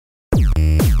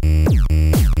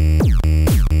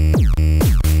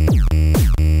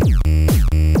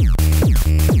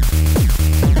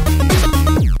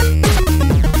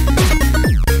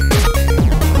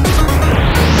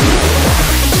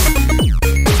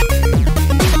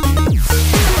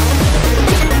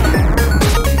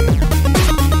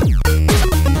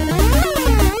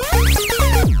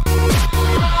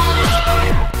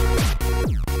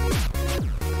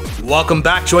Welcome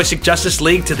back, Joystick Justice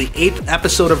League, to the 8th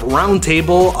episode of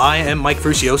Roundtable. I am Mike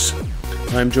Frusios.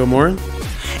 I'm Joe Morin.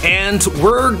 And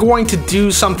we're going to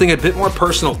do something a bit more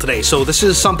personal today. So this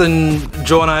is something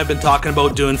Joe and I have been talking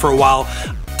about doing for a while.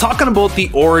 Talking about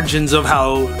the origins of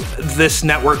how this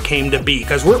network came to be,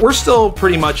 because we're still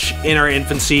pretty much in our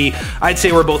infancy. I'd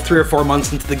say we're about 3 or 4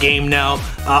 months into the game now.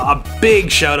 A big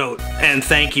shout out and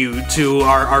thank you to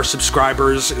our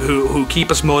subscribers who keep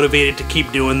us motivated to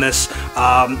keep doing this.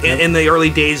 In the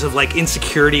early days of like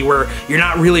insecurity, where you're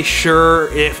not really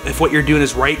sure if what you're doing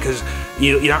is right, because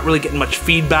you're not really getting much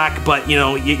feedback, but you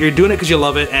know you're doing it because you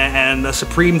love it. And a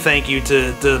supreme thank you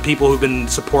to the people who've been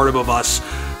supportive of us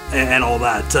and all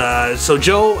that. So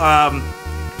Joe,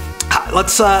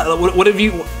 let's talk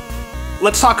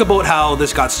about how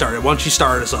this got started. Why don't you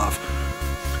start us off?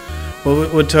 Well,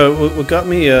 what got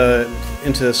me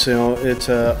into this, you know,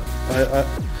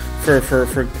 for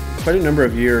quite a number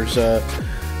of years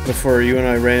before you and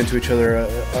I ran into each other,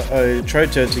 I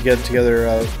tried to get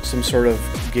together some sort of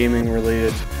gaming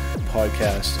related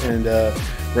podcast, and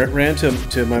ran to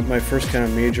my first kind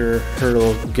of major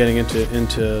hurdle getting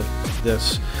into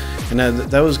this, and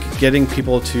that was getting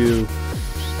people to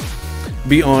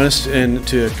be honest and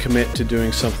to commit to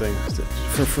doing something.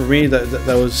 For me, that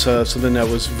was something that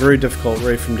was very difficult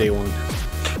right from day one.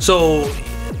 So,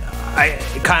 I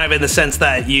kind of in the sense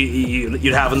that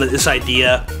you'd have this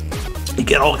idea, you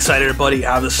get all excited about it, you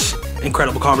have this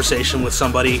incredible conversation with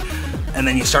somebody, and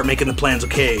then you start making the plans.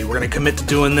 Okay, we're going to commit to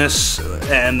doing this,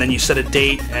 and then you set a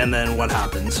date, and then what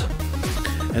happens?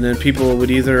 And then people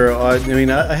would either, I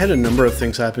had a number of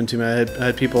things happen to me. I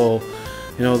had people,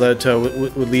 you know, that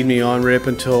would lead me on right up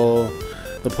until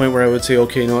the point where I would say,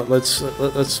 okay, you know what,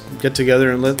 let's get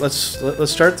together and let's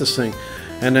start this thing.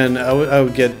 And then I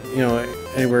would get, you know,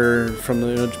 anywhere from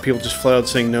people just flat out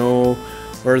saying no,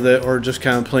 or just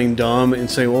kind of playing dumb and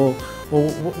saying, well,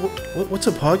 what's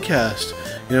a podcast?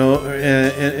 You know,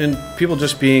 and people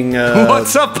just being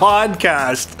what's a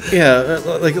podcast? Yeah,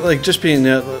 like just being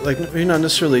like maybe not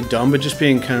necessarily dumb, but just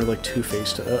being kind of like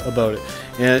two-faced about it,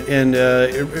 and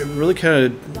it really kind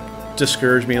of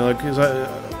discouraged me, like, because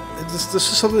this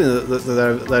is something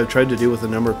that I've tried to do with a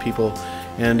number of people,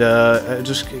 and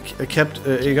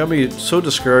it got me so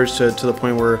discouraged to the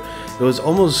point where it was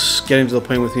almost getting to the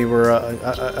point with me where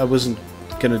I wasn't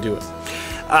gonna do it.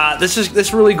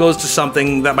 This really goes to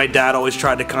something that my dad always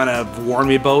tried to kind of warn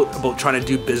me about trying to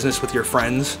do business with your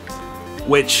friends,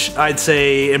 which I'd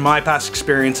say in my past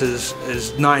experiences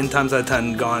is 9 times out of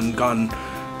 10 gone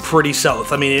pretty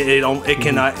south. I mean,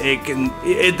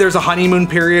 there's a honeymoon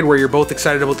period where you're both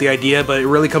excited about the idea, but it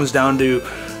really comes down to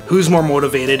who's more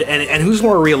motivated and who's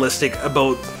more realistic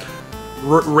about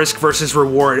risk versus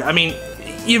reward. I mean,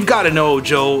 you've got to know,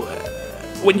 Joe,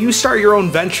 when you start your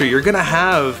own venture, you're gonna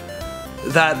have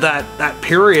that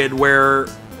period where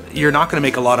you're not going to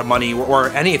make a lot of money or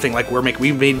anything. Like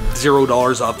we've made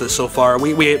 $0 off this so far.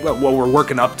 We're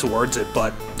working up towards it,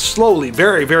 but slowly,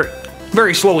 very, very,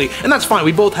 very slowly, and that's fine.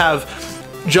 We both have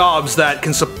jobs that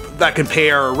can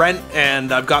pay our rent,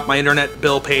 and I've got my internet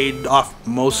bill paid off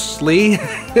mostly.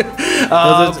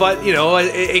 But you know,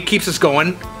 it keeps us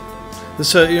going.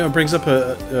 This brings up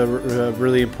a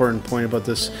really important point about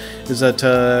this, is that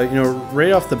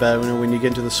right off the bat, when you get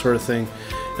into this sort of thing,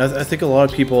 I think a lot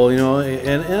of people,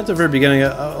 and at the very beginning,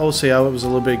 I'll say I was a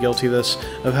little bit guilty of this,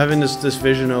 of having this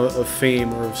vision of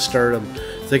fame or of stardom,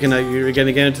 thinking that you're going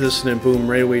to get into this and then boom,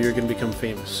 right away you're going to become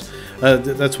famous.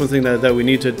 That's one thing that we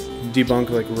need to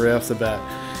debunk, like right off the bat.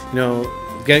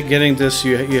 Getting this,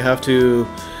 you have to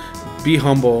be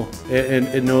humble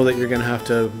and know that you're going to have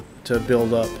to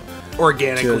build up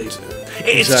organically.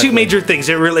 It's exactly. Two major things.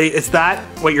 It's that,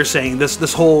 what you're saying,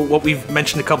 this whole, what we've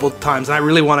mentioned a couple of times, and I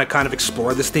really want to kind of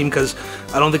explore this theme because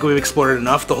I don't think we've explored it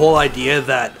enough. The whole idea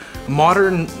that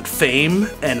modern fame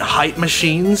and hype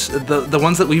machines, the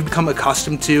ones that we've become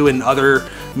accustomed to in other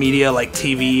media like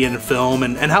TV and film,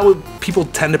 and how people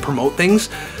tend to promote things,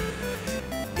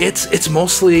 it's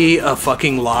mostly a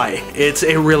fucking lie. It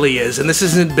really is. And this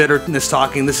isn't bitterness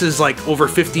talking. This is like over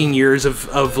 15 years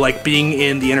of like being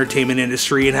in the entertainment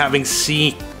industry and having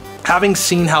seen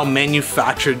how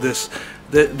manufactured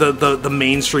the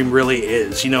mainstream really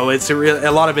is. A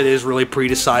lot of it is really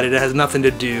pre-decided. It has nothing to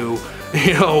do,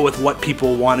 with what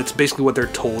people want. It's basically what they're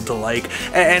told to like.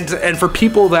 And for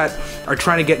people that are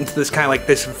trying to get into this kind of like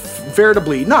this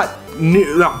veritably not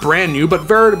brand new, but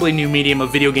veritably new medium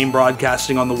of video game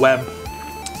broadcasting on the web,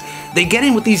 they get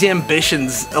in with these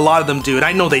ambitions. A lot of them do, and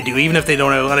I know they do, even if they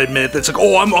don't want to admit it. It's like,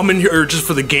 oh, I'm in here just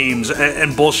for the games,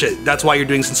 and bullshit. That's why you're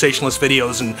doing sensationalist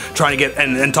videos and trying to get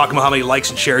and talking about how many likes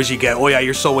and shares you get. Oh yeah,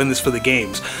 you're so in this for the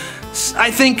games.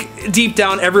 I think deep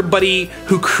down, everybody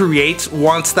who creates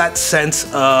wants that sense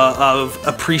of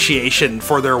appreciation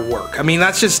for their work. I mean,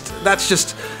 that's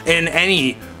just in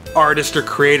any artist or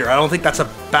creator. I don't think that's a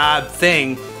bad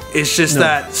thing. It's just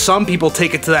that some people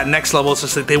take it to that next level. It's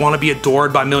just that they want to be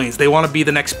adored by millions. They want to be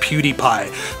the next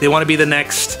PewDiePie. They want to be the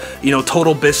next,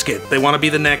 Total Biscuit. They want to be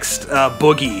the next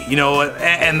Boogie,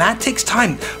 and that takes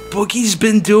time. Boogie's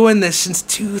been doing this since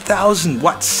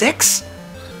 2006?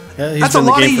 Yeah, that's a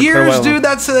lot of years, dude.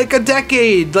 That's like a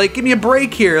decade. Like, give me a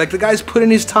break here. Like, the guy's put in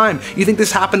his time. You think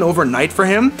this happened overnight for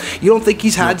him? You don't think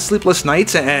he's had sleepless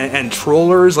nights and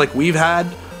trollers like we've had,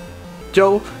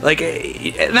 Joe? Like,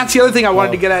 and that's the other thing I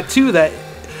wanted to get at too, that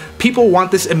people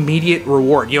want this immediate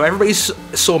reward. Everybody's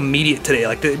so immediate today,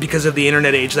 like because of the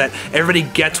internet age, that everybody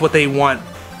gets what they want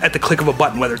at the click of a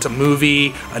button, whether it's a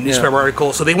movie, a newspaper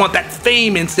article. So they want that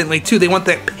fame instantly too. They want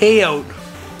that payout,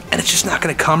 and it's just not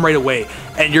going to come right away.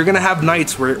 And you're going to have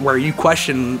nights where you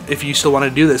question if you still want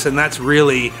to do this, and that's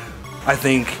really, I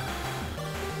think,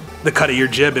 the cut of your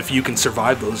jib if you can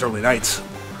survive those early nights.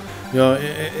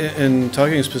 And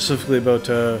talking specifically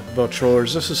about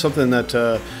trollers, this is something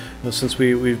that since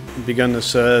we've begun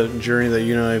this journey that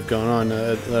you and I have gone on,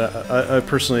 that I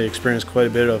personally experienced quite a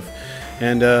bit of.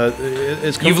 And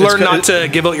you've learned not to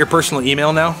give out your personal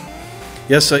email now?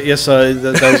 Yes, that was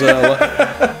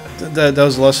that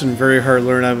was a lesson very hard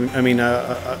learned. I mean,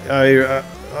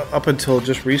 up until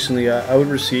just recently, I would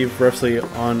receive roughly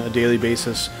on a daily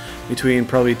basis between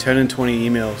probably 10 and 20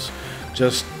 emails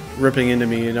just ripping into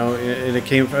me, and it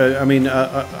came. I mean,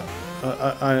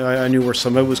 I knew where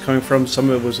some of it was coming from. Some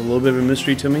of it was a little bit of a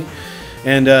mystery to me.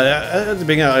 And at the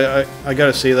beginning, I got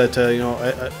to say that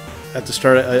at the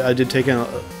start, I did take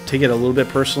it a little bit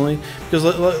personally, because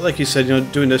like you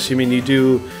said, doing this, you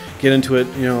do get into it,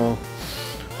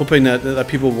 hoping that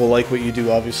people will like what you do,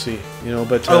 obviously,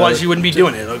 but otherwise you wouldn't be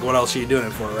doing it. Like, what else are you doing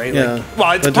it for, right? Yeah. Like,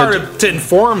 well, it's part of to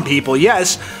inform people,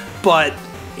 yes, but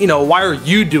why are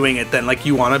you doing it then? Like,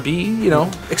 you want to be,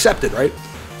 accepted, right?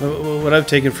 What I've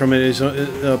taken from it is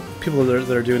people that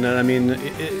are doing that. I mean,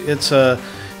 it's what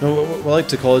I like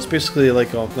to call it's basically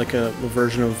like a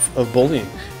version of bullying,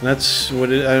 and that's what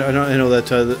I know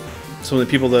that some of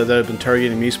the people that have been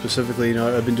targeting me specifically,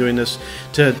 I've been doing this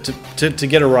to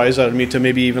get a rise out of me, to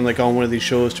maybe even like on one of these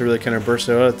shows to really kind of burst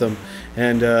out at them.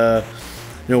 And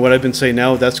what I've been saying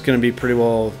now, that's going to be pretty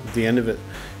well the end of it.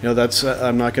 That's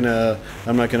I'm not gonna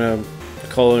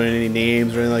call it any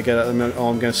names or anything like that. All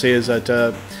I'm gonna say is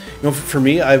that for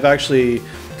me, I've actually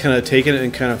kind of taken it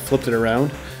and kind of flipped it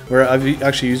around, where I've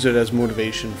actually used it as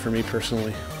motivation for me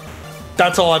personally.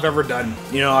 That's all I've ever done.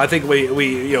 I think we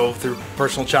through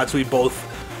personal chats, we both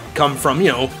come from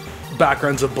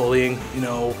backgrounds of bullying.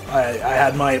 I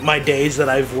had my days that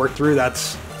I've worked through.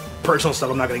 That's personal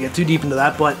stuff. I'm not going to get too deep into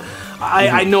that, but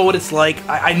I know what it's like.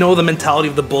 I know the mentality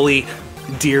of the bully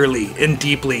dearly and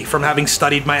deeply from having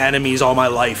studied my enemies all my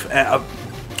life.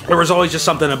 There was always just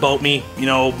something about me.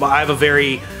 I have a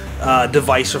very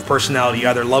divisive personality. You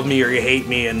either love me or you hate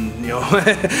me, and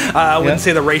I wouldn't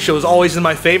say the ratio is always in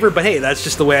my favor, but hey, that's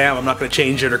just the way I am. I'm not going to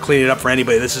change it or clean it up for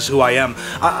anybody. This is who I am.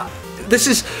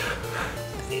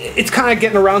 It's kind of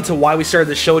getting around to why we started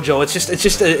the show, Joe.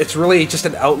 It's really just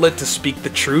an outlet to speak the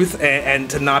truth and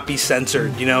to not be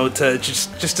censored. To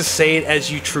just to say it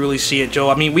as you truly see it, Joe.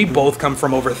 I mean, we both come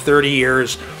from over 30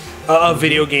 years of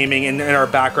video gaming in our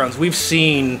backgrounds. We've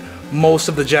seen most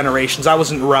of the generations. I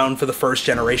wasn't around for the first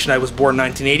generation. I was born in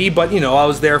 1980, but I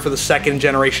was there for the second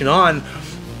generation on.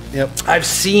 Yep. I've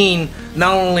seen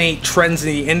not only trends in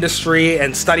the industry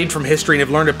and studied from history and have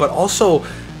learned it, but also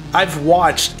I've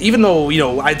watched, even though,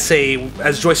 I'd say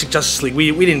as Joystick Justice League,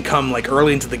 we didn't come like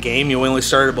early into the game. We only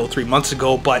started about 3 months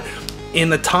ago, but in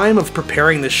the time of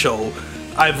preparing this show,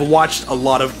 I've watched a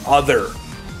lot of other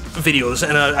videos,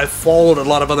 and I've followed a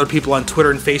lot of other people on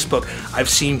Twitter and Facebook. I've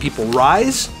seen people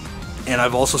rise, and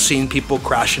I've also seen people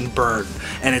crash and burn,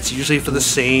 and it's usually for the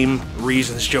same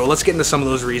reasons, Joe. Let's get into some of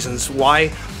those reasons.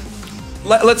 Why?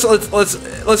 Let's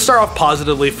start off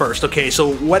positively first. Okay,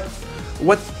 so what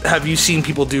have you seen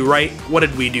people do right? What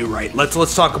did we do right? Let's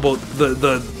talk about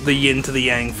the yin to the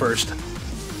yang first.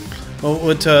 Well,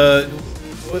 what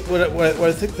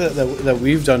I think that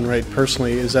we've done right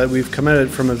personally is that we've come at it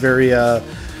from a very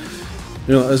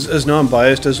as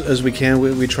non-biased as we can.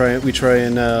 We try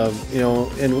and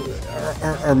and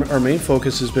our main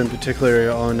focus has been particularly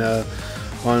on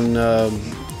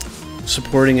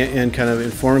supporting it and kind of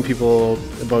informing people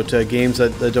about games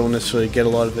that don't necessarily get a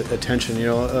lot of attention.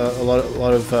 A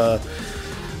lot of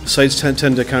sites tend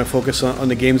to kind of focus on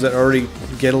the games that already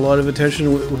get a lot of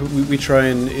attention. We try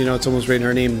and it's almost right in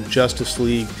our name, Justice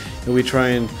League, and we try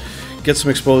and get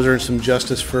some exposure and some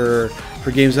justice for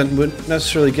games that wouldn't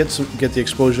necessarily get the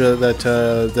exposure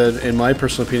that in my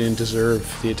personal opinion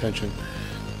deserve the attention.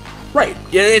 Right.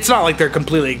 Yeah, it's not like they're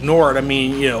completely ignored. I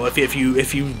mean, you know, if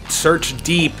you search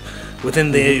deep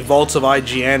within the vaults of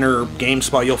IGN or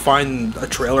GameSpot, you'll find a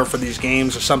trailer for these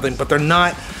games or something, but they're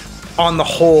not, on the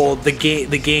whole, the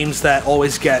games that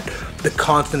always get the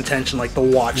constant attention, like the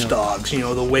Watch Dogs, you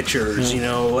know, the Witchers, you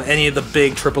know, any of the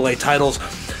big AAA titles.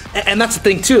 And that's the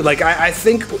thing too. Like, I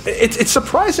think it's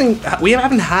surprising we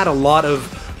haven't had a lot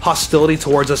of hostility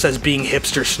towards us as being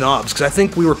hipster snobs, because I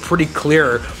think we were pretty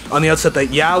clear on the outset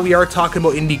that, yeah, we are talking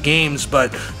about indie games,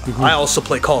 but I also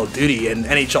play Call of Duty and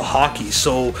NHL hockey,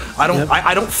 so I don't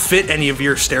I don't fit any of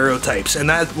your stereotypes, and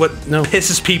that's what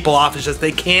pisses people off, is just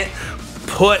they can't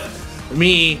put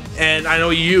me, and I know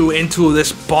you, into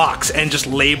this box and just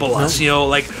label us. You know,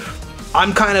 like,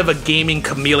 I'm kind of a gaming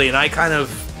chameleon. I kind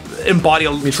of embody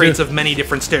traits of many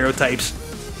different stereotypes.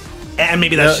 And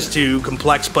maybe that's just too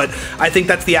complex, but I think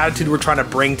that's the attitude we're trying to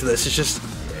bring to this. It's just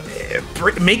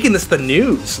making this the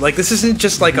news. Like, this isn't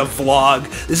just like a vlog.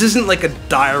 This isn't like a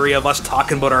diary of us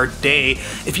talking about our day.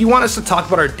 If you want us to talk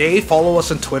about our day, follow us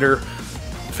on Twitter,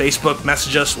 Facebook,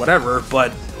 message us, whatever.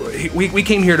 But we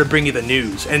came here to bring you the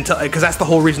news, and because that's the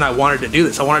whole reason I wanted to do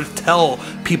this. I wanted to tell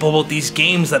people about these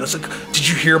games that it's like, did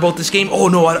you hear about this game? Oh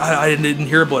no, I didn't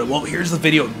hear about it. Well, here's the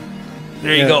video.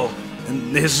 There you go.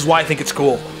 And this is why I think it's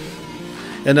cool.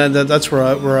 And then that's where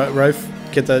I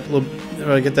get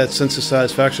that sense of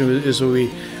satisfaction, is when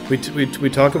we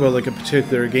talk about like a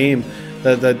particular game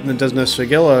that doesn't necessarily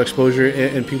get a lot of exposure,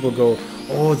 and people go,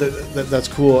 oh, that's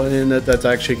cool, and that's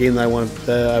actually a game that I want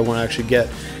to actually get.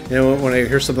 You know, when I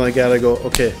hear something like that, I go,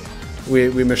 okay,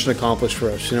 we mission accomplished for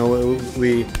us. You know,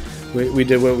 we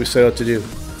did what we set out to do.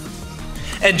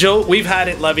 And Joe, we've had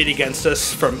it levied against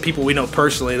us from people we know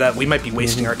personally that we might be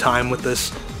wasting our time with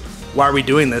this. Why are we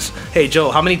doing this? Hey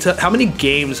Joe, how many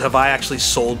games have I actually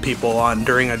sold people on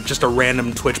during just a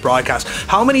random Twitch broadcast?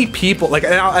 How many people, like,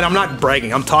 and I'm not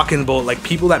bragging, I'm talking about like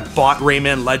people that bought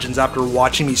Rayman Legends after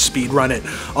watching me speedrun it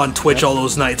on Twitch all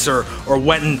those nights, or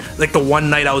went and, like, the one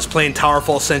night I was playing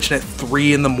Towerfall Ascension at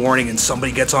 3 in the morning and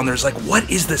somebody gets on there's like, what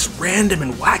is this random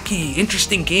and wacky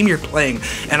interesting game you're playing?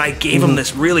 And I gave him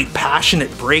this really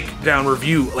passionate breakdown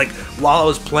review, like, while I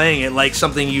was playing it, like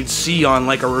something you'd see on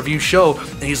like a review show,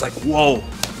 and he's like, whoa,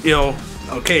 you know,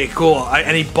 okay, cool.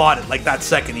 And he bought it like that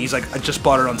second. He's like, I just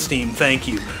bought it on Steam, thank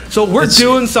you. So we're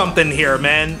doing something here,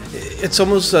 man. It's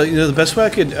almost you know, the best way I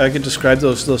could describe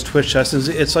those Twitch sessions,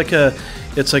 it's like an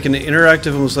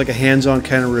interactive, almost like a hands-on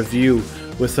kind of review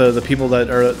with the people that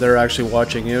are actually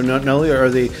watching. You know, not only are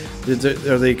they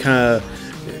kind of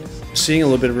seeing a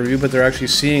little bit of review, but they're actually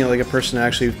seeing like a person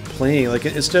actually playing. Like,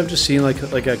 instead of just seeing like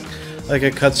a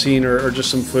cutscene or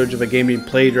just some footage of a game being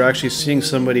played, you're actually seeing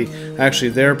somebody actually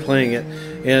there playing it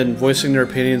and voicing their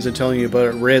opinions and telling you about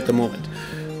it right at the moment.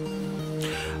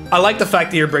 I like the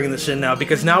fact that you're bringing this in now,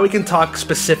 because now we can talk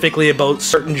specifically about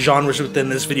certain genres within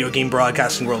this video game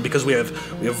broadcasting world, because we have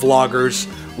vloggers,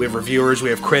 we have reviewers, we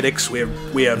have critics, we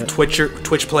have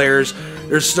Twitch players.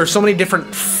 There's so many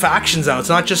different factions now. It's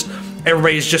not just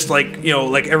everybody's just like, you know,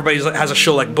 like everybody has a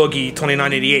show like Boogie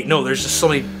 2988. No, there's just so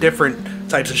many different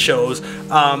types of shows.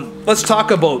 Let's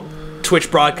talk about Twitch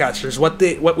broadcasters,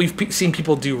 what we've seen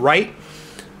people do right,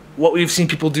 what we've seen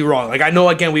people do wrong. Like, I know,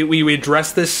 again, we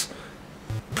addressed this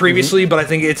previously, but I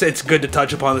think it's good to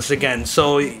touch upon this again.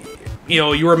 So, you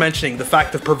know, you were mentioning the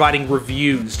fact of providing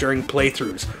reviews during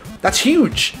playthroughs. That's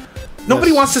huge.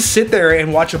 Nobody wants to sit there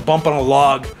and watch a bump on a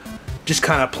log just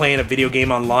kind of playing a video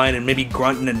game online and maybe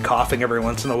grunting and coughing every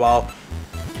once in a while.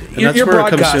 You're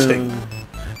broadcasting.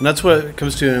 And that's what it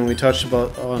comes to, and we touched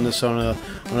about on this on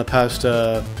a past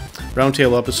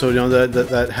Roundtable episode. You know,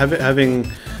 that having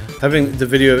the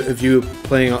video of you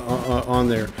playing on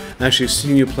there and actually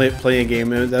seeing you play a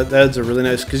game, and that's a really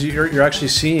nice, because you're actually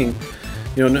seeing,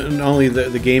 you know, not only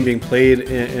the game being played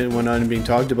and whatnot and being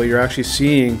talked about, you're actually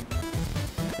seeing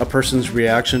a person's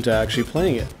reaction to actually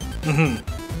playing it. You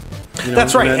know,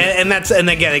 that's right, and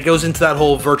again, it goes into that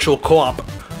whole virtual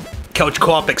couch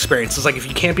co-op experience. It's like, if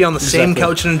you can't be on the same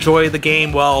couch and enjoy the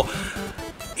game, well,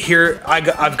 here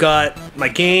I've got my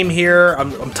game here.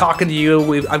 I'm talking to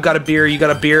you. I've got a beer. You got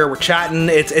a beer. We're chatting.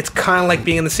 It's kind of like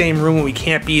being in the same room when we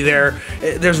can't be there.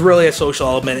 There's really a social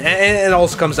element, and it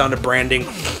also comes down to branding.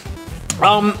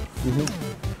 But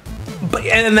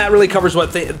and that really covers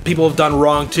what people have done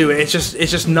wrong too. It's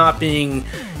just not being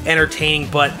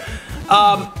entertaining. But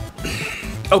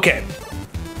okay,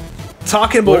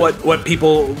 talking about what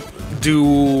people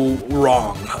do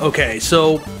wrong. Okay,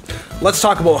 so let's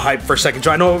talk about hype for a second,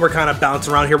 Joe. I know we're kind of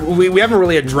bouncing around here. We haven't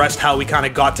really addressed how we kind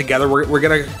of got together. We're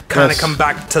going to kind of come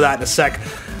back to that in a sec.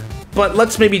 But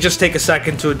let's maybe just take a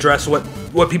second to address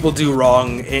what people do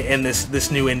wrong in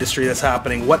this new industry that's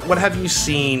happening. What have you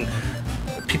seen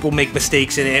people make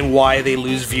mistakes in, and why they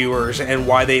lose viewers, and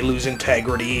why they lose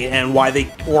integrity, and why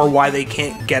they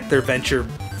can't get their venture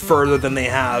further than they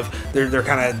have? They're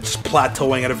kind of just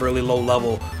plateauing at a really low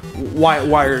level. Why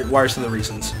are some of the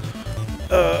reasons?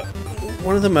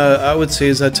 One of them, I would say,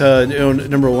 is that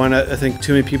number one, I think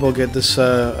too many people get this.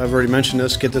 I've already mentioned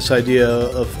this. Get this idea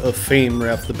of fame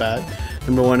right off the bat.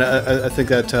 Number one, I think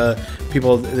that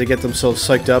people, they get themselves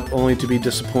psyched up only to be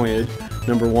disappointed.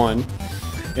 Number one,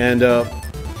 and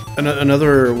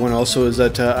another one also is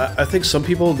that I think some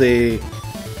people,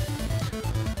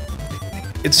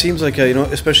 it seems like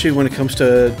especially when it comes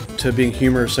to being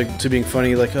humorous, like to being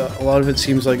funny, like a lot of it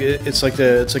seems like it's like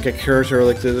a character,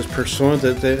 like this persona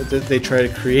that they try to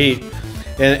create,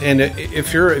 and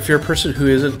if you're a person who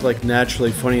isn't like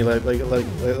naturally funny, like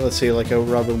let's say like a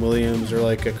Robin Williams or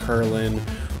like a Carlin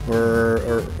or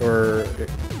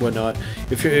whatnot,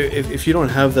 if you don't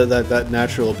have that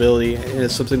natural ability, and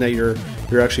it's something that you're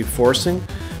actually forcing,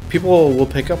 people will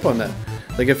pick up on that.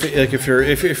 Like if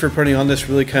you're putting on this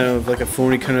really kind of like a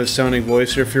phony kind of sounding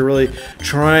voice, or if you're really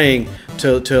trying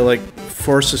to like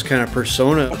force this kind of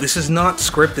persona. This is not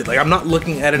scripted. Like, I'm not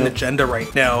looking at an agenda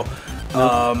right now.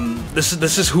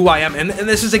 This is who I am, and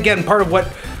this is again part of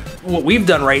what we've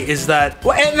done, right? Is that,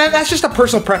 and that's just a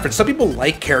personal preference. Some people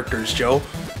like characters, Joe.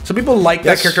 Some people like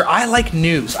that character. I like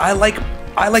news. I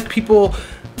like people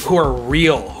who are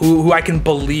real, who I can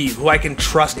believe, who I can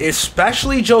trust,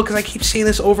 especially, Joe, because I keep saying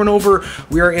this over and over,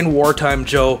 we are in wartime,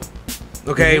 Joe.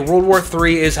 Okay, World War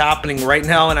III is happening right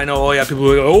now, and I know,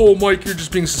 people are like, oh, Mike, you're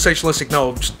just being sensationalistic.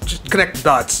 No, just connect the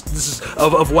dots. This is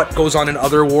of what goes on in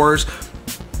other wars.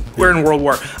 We're in World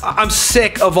War. I'm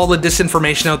sick of all the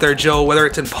disinformation out there, Joe, whether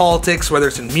it's in politics, whether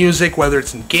it's in music, whether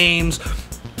it's in games.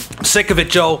 I'm sick of it,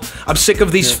 Joe. I'm sick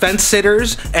of these fence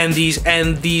sitters and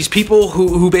these people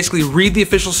who basically read the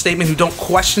official statement, who don't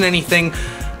question anything.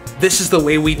 This is the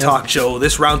way we talk, Joe.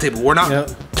 This roundtable. We're not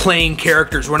playing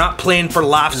characters. We're not playing for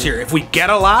laughs here. If we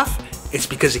get a laugh, it's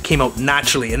because it came out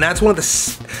naturally, and that's one of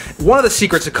the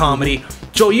secrets of comedy.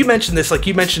 Joe, you mentioned this, like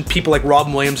you mentioned people like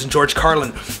Robin Williams and George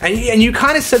Carlin, and you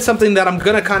kind of said something that I'm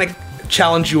gonna kind of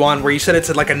challenge you on, where you said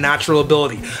it's like a natural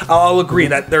ability. I'll agree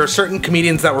that there are certain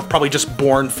comedians that were probably just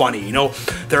born funny.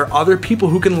 There are other people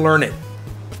who can learn it.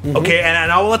 Okay,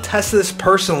 and I will attest to this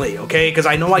personally, okay, because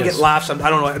I know I get laughs. I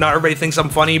don't know, not everybody thinks I'm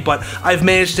funny, but I've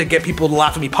managed to get people to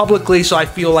laugh at me publicly, so I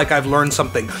feel like I've learned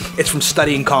something. It's from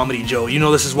studying comedy, Joe. You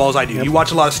know this as well as I do. You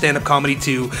watch a lot of stand-up comedy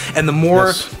too, and the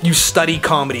more you study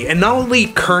comedy, and not only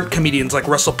current comedians like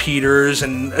Russell Peters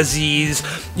and Aziz,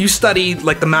 you study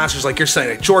like the masters, like you're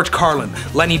saying, like George Carlin,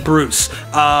 Lenny Bruce,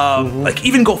 like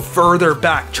even go further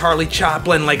back, Charlie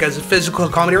Chaplin, like as a physical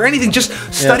comedy or anything, just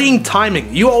studying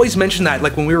timing. You always mention that,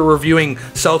 like when we were reviewing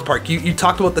South Park, you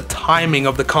talked about the timing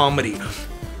of the comedy.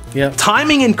 Yeah,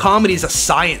 timing in comedy is a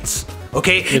science.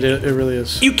 Okay, it really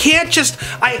is. You can't just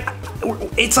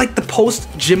it's like the post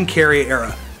Jim Carrey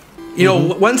era. You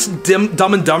know, once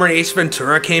Dumb and Dumber and Ace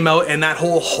Ventura came out, and that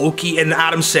whole hokey, and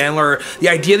Adam Sandler, the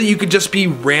idea that you could just be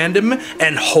random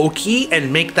and hokey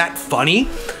and make that funny,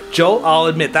 Joe, I'll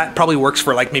admit that probably works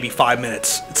for like maybe 5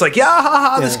 minutes. It's like,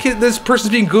 this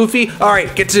person's being goofy. All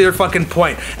right, get to your fucking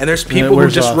point. And there's people who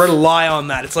just rely on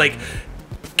that. It's like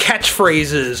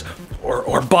catchphrases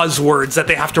or buzzwords that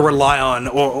they have to rely on,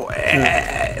 or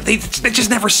they just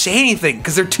never say anything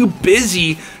because they're too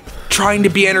busy trying to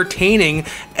be entertaining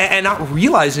and not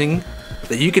realizing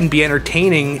that you can be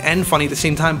entertaining and funny at the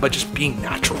same time, but just being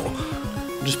natural.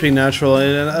 Just being natural,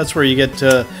 and that's where you get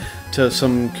to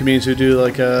some comedians who do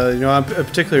like I'm a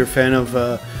particular fan of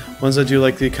ones that do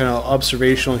like the kind of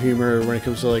observational humor when it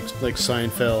comes to like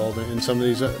Seinfeld and some of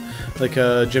these like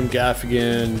Jim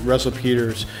Gaffigan, Russell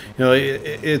Peters.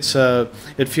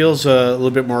 It feels a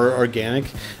little bit more organic.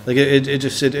 Like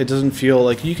it doesn't feel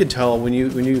like, you can tell when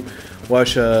you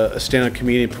watch a stand-up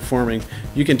comedian performing,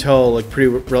 you can tell like pretty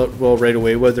well right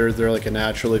away whether they're like a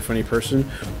naturally funny person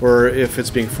or if it's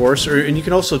being forced, and you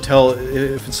can also tell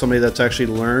if it's somebody that's actually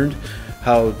learned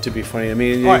how to be funny. I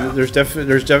mean,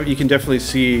 you can definitely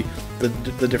see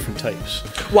the different types.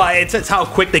 Well, it's how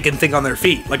quick they can think on their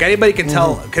feet. Like anybody can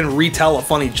retell a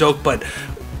funny joke, but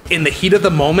in the heat of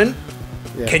the moment,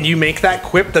 can you make that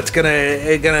quip that's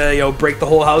gonna break the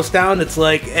whole house down? It's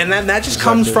like, and that just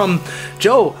comes from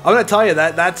Joe. I'm gonna tell you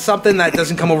that's something that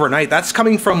doesn't come overnight. That's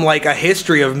coming from like a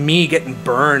history of me getting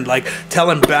burned, like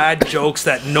telling bad jokes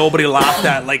that nobody laughed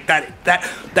at, like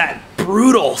that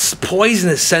brutal,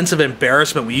 poisonous sense of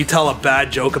embarrassment when you tell a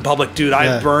bad joke in public. Dude,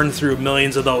 I've burned through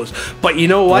millions of those. But you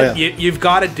know what? You've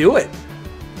got to do it.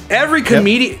 Every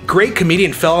comedian, great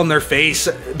comedian fell on their face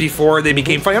before they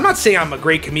became funny. I'm not saying I'm a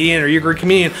great comedian or you're a great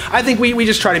comedian. I think we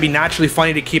just try to be naturally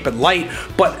funny to keep it light.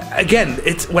 But again,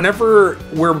 it's whenever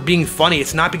we're being funny,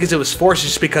 it's not because it was forced,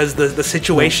 it's just because the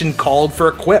situation called for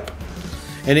a quip.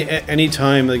 Any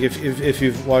time, like if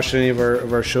you've watched any of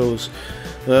our shows,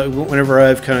 whenever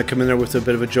I've kind of come in there with a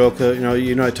bit of a joke,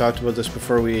 you know, I talked about this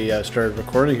before we started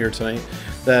recording here tonight,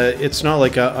 that it's not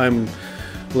like I'm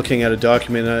looking at a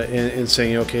document and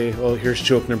saying, okay, well, here's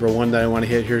joke number 1 that I want to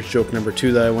hit, here's joke number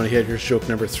 2 that I want to hit, here's joke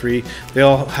number 3. They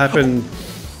all happen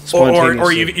spontaneously.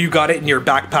 Or you got it in your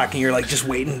backpack and you're like just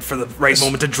waiting for the right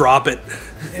moment to drop it.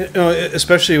 You know,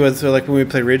 especially with like when we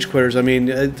play Rage Quitters, I mean,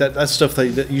 that's stuff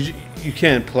that you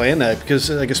can't plan that, because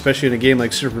like especially in a game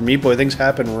like Super Meat Boy, things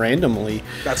happen randomly.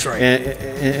 That's right.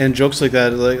 And jokes like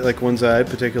that, like ones that I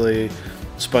particularly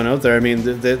spun out there, I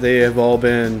mean, they have all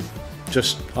been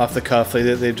just off the cuff.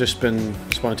 They've just been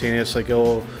spontaneous. Like,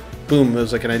 oh, boom! It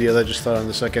was like an idea that I just thought on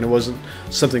the second. It wasn't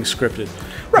something scripted,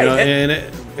 right? You know,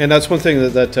 and that's one thing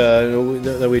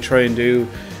that we try and do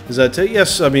is that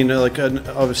yes, I mean, like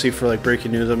obviously for like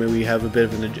breaking news, I mean, we have a bit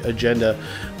of an agenda,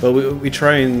 but we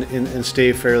try and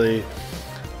stay fairly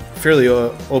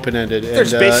open-ended.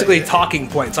 There's basically talking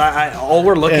points. All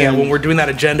we're looking at when we're doing that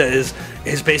agenda is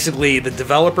basically the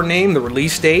developer name, the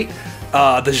release date,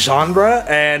 the genre,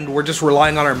 and we're just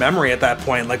relying on our memory at that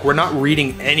point. Like, we're not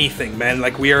reading anything, man.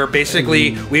 Like, we are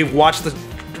basically, we've watched the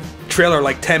trailer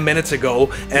like 10 minutes ago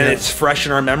and it's fresh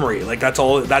in our memory. Like, that's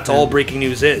all breaking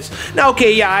news is. Now,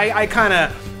 okay, yeah, I kind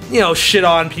of, shit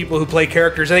on people who play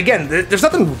characters, and again, there's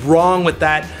nothing wrong with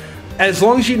that, as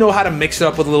long as you know how to mix it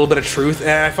up with a little bit of truth. And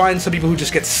I find some people who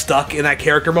just get stuck in that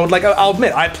character mode. Like, I'll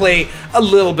admit, I play a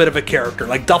little bit of a character.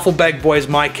 Like, Duffelbag Boy is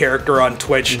my character on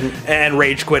Twitch, and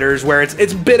Rage Quitters, where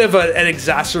it's a bit of an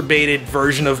exacerbated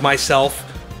version of myself.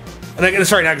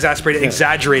 Sorry, not exacerbated,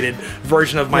 exaggerated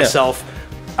version of myself.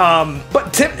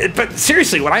 But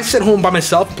seriously, when I sit home by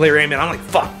myself and play Rayman, I'm like,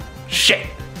 fuck, shit,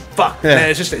 fuck. Man,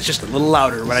 it's just a little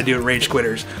louder when I do it Rage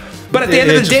Quitters. But at the end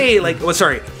of the day, like,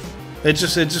 sorry. It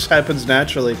just happens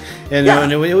naturally, and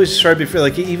and we always try to be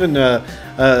like, even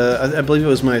I believe it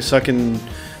was my second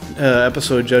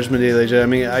episode, Judgment Day. I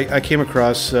mean, I came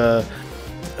across, for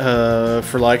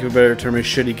lack of a better term, a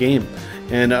shitty game,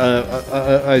 and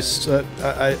I said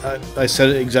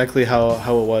it exactly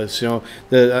how it was. You know,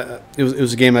 it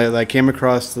was a game I came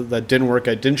across that didn't work.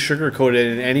 I didn't sugarcoat it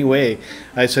in any way.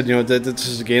 I said, that this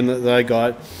is a game that I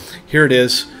got. Here it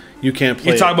is. You can't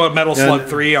play. You talk about Metal Slug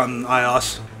 3 on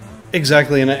iOS.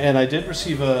 Exactly, and I did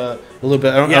receive a little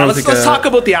bit. Let's talk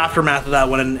about the aftermath of that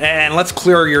one, and let's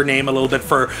clear your name a little bit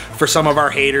for some of our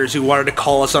haters who wanted to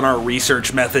call us on our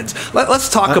research methods. Let's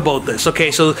talk about this. Okay,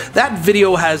 so that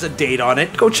video has a date on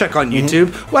it. Go check on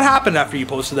YouTube. What happened after you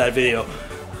posted that video?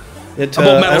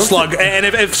 About Metal Slug, and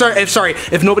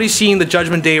if nobody's seen the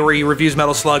Judgment Day where he reviews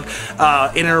Metal Slug,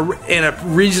 in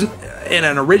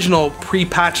an original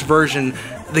pre-patched version,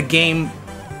 the game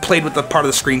played with the part of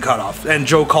the screen cut off, and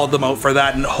Joe called them out for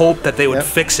that and hoped that they would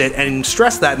fix it and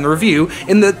stress that in the review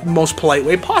in the most polite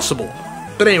way possible.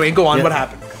 But anyway, go on. What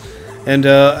happened? And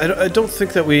I don't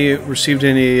think that we received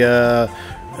any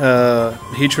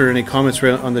hatred or any comments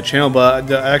on the channel,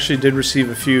 but I actually did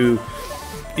receive a few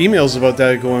emails about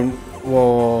that going,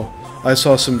 well, I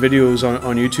saw some videos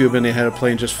on YouTube and they had it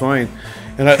playing just fine.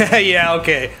 And yeah,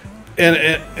 okay.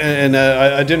 And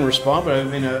I didn't respond, but I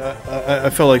mean, I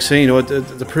felt like saying,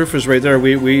 the proof is right there.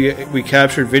 We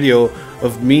captured video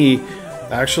of me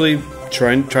actually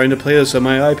trying to play this on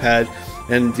my iPad,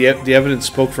 and the evidence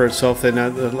spoke for itself.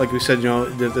 And like we said,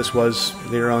 that this was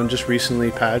later on just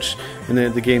recently patched, and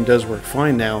the game does work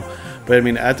fine now. But I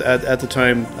mean, at the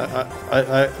time,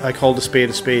 I called a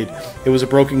spade a spade. It was a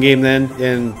broken game then,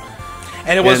 and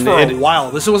it was for a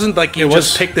while. This wasn't like you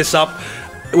just picked this up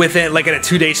within like in a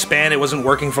 2-day span. It wasn't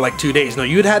working for like 2 days. No,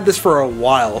 you'd had this for a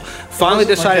while. Finally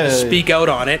decided to speak out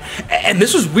on it. And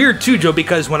this was weird too, Joe,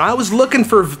 because when I was looking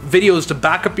for videos to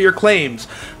back up your claims,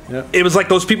 it was like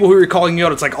those people who were calling you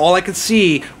out. It's like all I could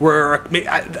see were,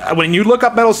 when you look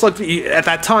up Metal Slug at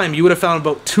that time, you would have found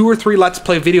about 2 or 3 Let's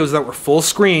Play videos that were full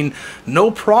screen,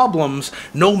 no problems,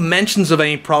 no mentions of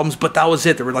any problems, but that was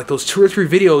it. There were like those 2 or 3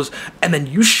 videos, and then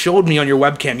you showed me on your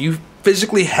webcam. You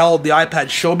physically held the iPad,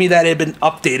 showed me that it had been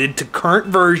updated to current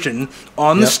version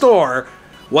on the store,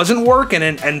 wasn't working,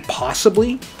 and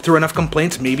possibly through enough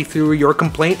complaints, maybe through your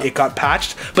complaint, it got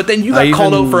patched. But then you got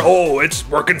called out for, it's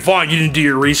working fine, you didn't do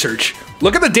your research.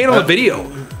 Look at the date on the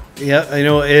video. Yeah, I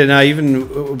know, and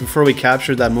even before we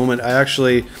captured that moment, I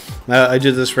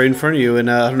did this right in front of you,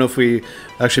 and I don't know if we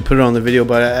actually put it on the video,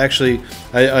 but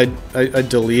I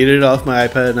deleted it off my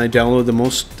iPad and I downloaded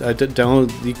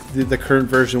the current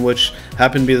version, which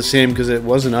happened to be the same because it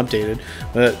wasn't updated,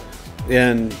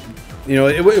 and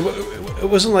it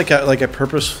wasn't like I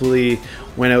purposefully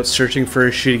went out searching for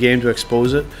a shitty game to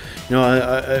expose it.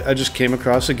 I just came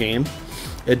across a game.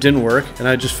 It didn't work, and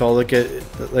I just felt like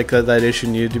that issue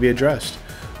needed to be addressed.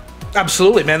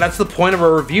 Absolutely, man. That's the point of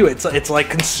a review. It's like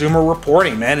consumer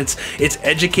reporting, man. It's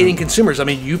educating consumers. I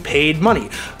mean, you paid money.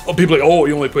 Oh, people are like, oh,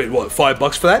 you only paid what,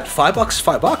 $5 for that?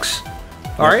 $5?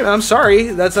 All right, I'm sorry.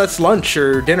 That's lunch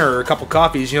or dinner or a couple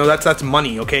coffees. That's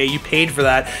money. Okay, you paid for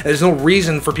that. There's no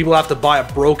reason for people to have to buy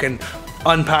a broken,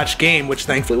 unpatched game, which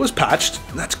thankfully was patched.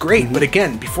 That's great. But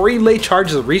again, before you lay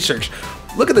charges of research,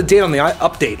 look at the date on the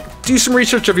update. Do some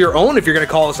research of your own if you're going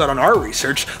to call us out on our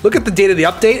research. Look at the date of the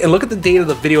update and look at the date of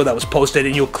the video that was posted,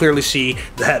 and you'll clearly see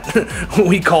that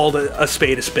we called a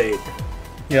spade a spade.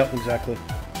 Yep, exactly.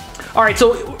 All right,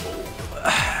 so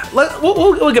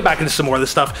we'll get back into some more of this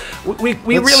stuff.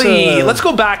 Let's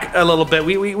go back a little bit.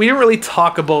 We didn't really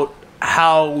talk about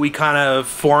how we kind of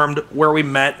formed, where we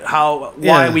met,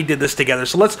 why we did this together.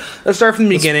 So let's start from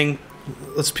the beginning.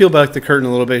 Let's peel back the curtain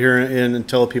a little bit here and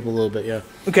tell people a little bit, yeah.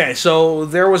 Okay, so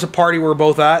there was a party we were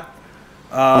both at,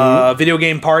 a video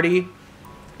game party,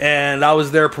 and I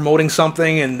was there promoting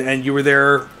something, and you were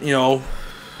there,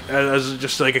 as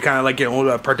just like a kind of like,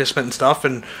 a participant and stuff,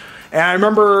 and I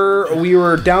remember we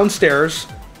were downstairs,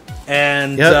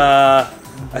 and I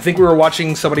think we were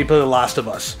watching somebody play The Last of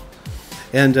Us.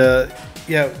 And,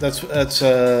 that's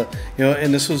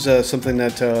and this was something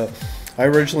that... I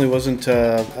originally wasn't.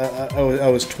 I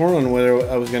was torn on whether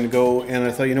I was going to go, and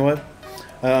I thought, you know what,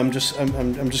 I'm just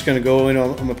going to go.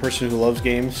 I'm a person who loves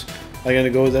games. I'm going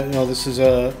to go. This is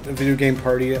a video game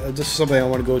party. This is something I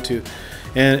want to go to,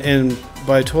 and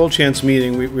by a total chance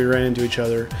meeting, we ran into each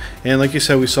other, and like you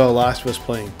said, we saw Last of Us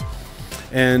playing,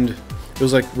 and it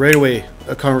was like right away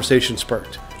a conversation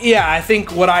sparked. Yeah, I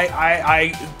think what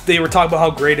they were talking about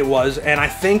how great it was, and I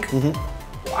think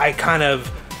I kind of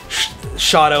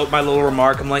shot out my little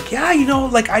remark. I'm like, yeah,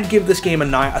 I'd give this game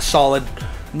a solid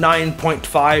 9.5,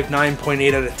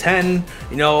 9.8 out of 10.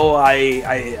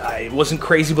 I wasn't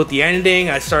crazy about the ending.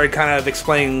 I started kind of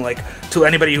explaining, like, to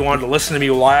anybody who wanted to listen to me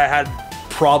why I had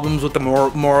problems with the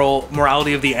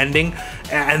morality of the ending.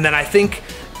 And then I think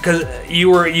because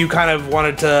you kind of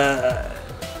wanted to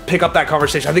pick up that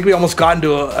conversation, I think we almost got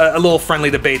into a little friendly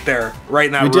debate there, right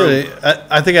in that room. We did.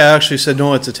 I think I actually said,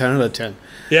 no, it's a 10 out of 10.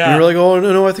 Yeah. You were like, oh,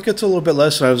 no, I think it's a little bit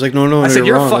less. And I was like, no, I said,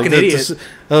 you're wrong. A fucking idiot.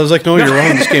 I was like, no, you're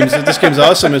wrong. This game's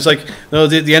awesome. It's like, no,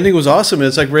 the ending was awesome.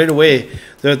 It's like right away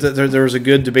there was a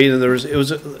good debate, and it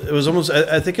was almost.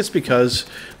 I think it's because,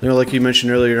 like you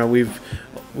mentioned earlier,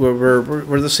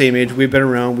 we're the same age. We've been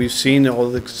around. We've seen all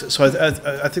the. So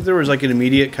I think there was like an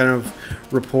immediate kind of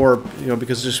rapport,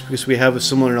 because we have a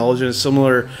similar knowledge and a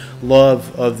similar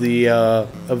love of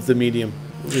the medium.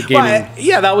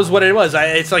 Well, that was what it was.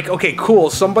 It's like, okay, cool.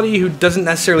 Somebody who doesn't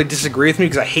necessarily disagree with me,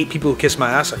 because I hate people who kiss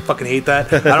my ass. I fucking hate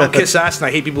that. I don't kiss ass, and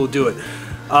I hate people who do it.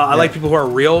 I like people who are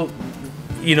real.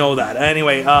 You know that.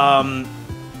 Anyway,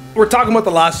 we're talking about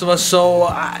The Last of Us, so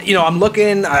I'm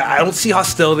looking. I don't see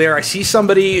hostility there. I see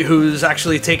somebody who's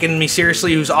actually taking me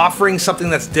seriously, who's offering something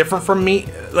that's different from me,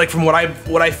 like from what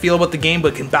I feel about the game,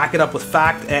 but can back it up with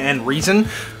fact and reason.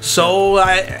 So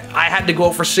I had to go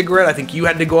out for a cigarette. I think you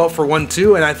had to go out for one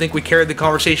too, and I think we carried the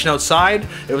conversation outside.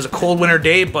 It was a cold winter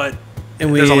day, but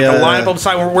there's like a lineup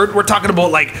outside. We're talking about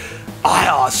like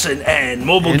iOS and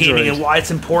mobile gaming and why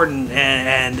it's important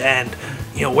and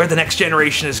where the next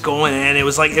generation is going, and it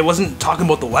was like, it wasn't talking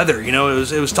about the weather, it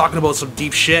was talking about some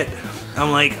deep shit.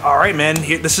 I'm like, all right, man,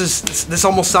 this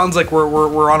almost sounds like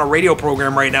we're on a radio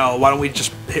program right now. Why don't we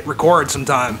just hit record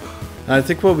sometime? I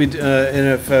think what we and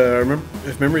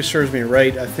if memory serves me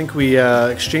right, I think we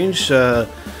exchanged kind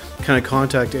of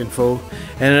contact info,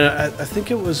 and I think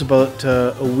it was about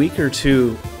a week or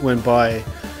two went by,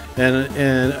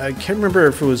 and I can't remember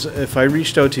if I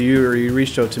reached out to you or you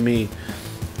reached out to me.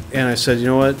 And I said, you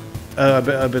know what?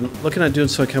 I've been looking at doing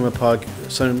some kind of a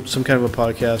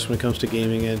podcast when it comes to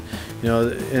gaming, and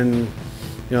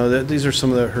these are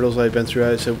some of the hurdles I've been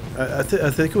through. I said, I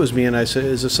think it was me, and I said,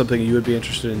 is this something you would be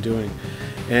interested in doing?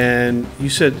 And you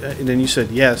said,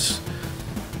 yes,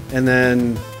 and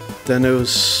then it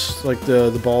was like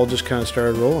the ball just kind of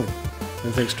started rolling.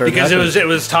 And things started because it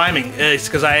was timing. It's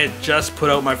because I had just put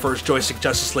out my first Joystick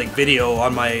Justice League video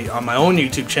on my own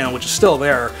YouTube channel, which is still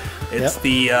there. It's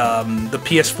the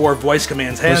PS4 voice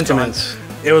commands, hands-on.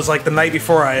 it was like the night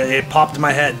before it popped in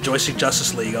my head, Joystick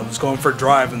Justice League. I was going for a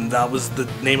drive, and that was the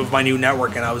name of my new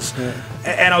network, and I was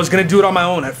gonna do it on my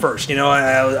own at first. You know,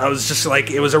 I was just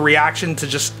like, it was a reaction to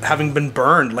just having been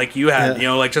burned, like you had. You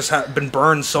know, like just been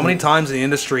burned so many times in the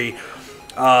industry,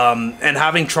 and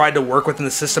having tried to work within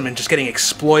the system and just getting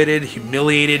exploited,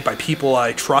 humiliated by people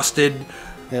I trusted.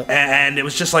 Yep. And it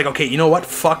was just like, okay, you know what?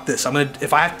 Fuck this.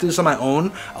 If I have to do this on my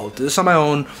own, I'll do this on my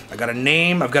own. I got a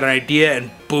name, I've got an idea,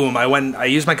 and boom, I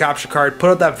used my capture card, put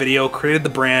out that video, created the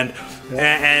brand,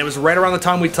 and it was right around the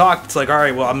time we talked. It's like, all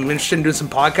right, well, I'm interested in doing some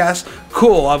podcasts.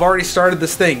 Cool, I've already started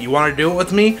this thing. You want to do it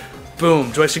with me?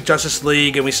 Boom, Joystick Justice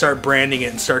League, and we start branding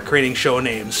it and start creating show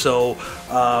names. So,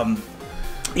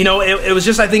 you know, it was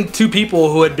just, I think, two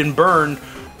people who had been burned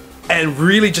and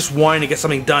really just wanting to get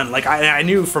something done. Like, I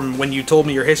knew from when you told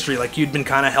me your history, like, you'd been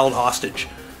kind of held hostage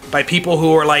by people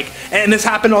who were like, and this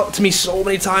happened to me so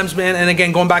many times, man. And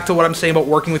again, going back to what I'm saying about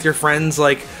working with your friends,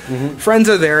 like, friends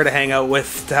are there to hang out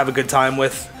with, to have a good time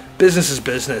with. Business is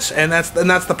business, and that's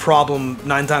the problem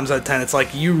 9 times out of 10. It's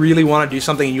like, you really want to do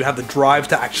something and you have the drive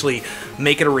to actually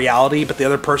make it a reality, but the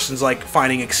other person's like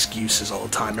finding excuses all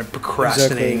the time and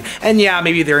procrastinating. Exactly. And yeah,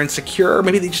 maybe they're insecure,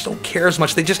 maybe they just don't care as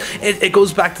much. They just, it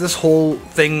goes back to this whole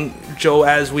thing, Joe,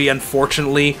 as we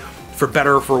unfortunately, for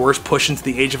better or for worse, push into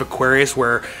the age of Aquarius,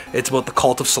 where it's about the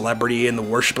cult of celebrity and the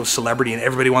worship of celebrity, and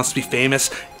everybody wants to be famous.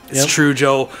 It's true,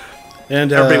 Joe.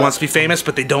 And everybody wants to be famous,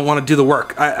 but they don't want to do the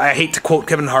work. I hate to quote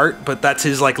Kevin Hart, but that's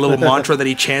his like little mantra that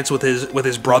he chants with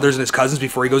his brothers and his cousins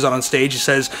before he goes out on stage. He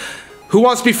says, "Who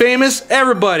wants to be famous?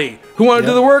 Everybody. Who want to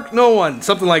do the work? No one."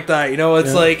 Something like that. You know,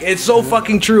 it's like, it's so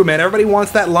fucking true, man. Everybody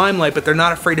wants that limelight, but they're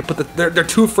not afraid to put they're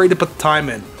too afraid to put the time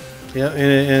in. Yeah,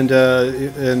 and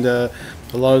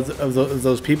a lot of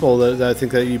those people that I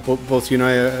think that both you and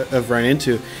I have run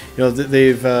into, you know,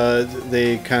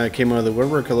 they kind of came out of the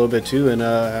woodwork a little bit too, and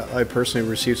I personally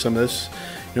received some of this,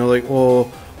 you know, like,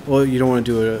 well, you don't want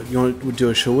to do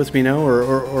a show with me now,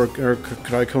 or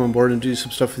could I come on board and do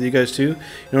some stuff with you guys too? You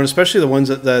know, and especially the ones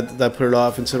that put it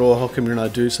off and said, "Oh, how come you're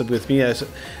not doing something with me?" I said,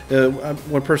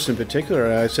 one person in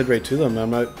particular, I said right to them, I'm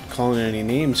not calling any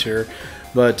names here,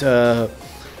 but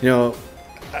you know,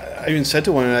 I even said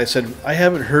to one, and I said, "I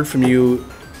haven't heard from you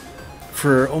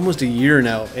for almost a year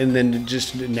now, and then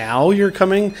just now you're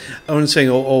coming out and saying,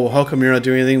 oh, how come you're not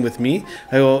doing anything with me?"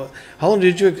 I go, how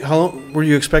long were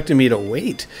you expecting me to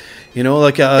wait? You know,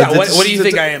 like, what do you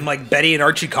think I am, like Betty and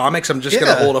Archie comics? I'm just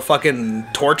gonna hold a fucking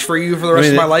torch for you for the rest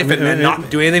of my life and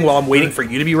not do anything while I'm waiting for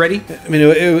you to be ready? I mean,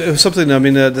 it was something. I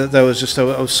mean, that was just, I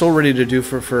was so ready to do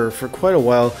for quite a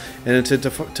while, and to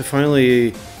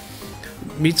finally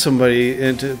meet somebody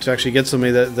and to actually get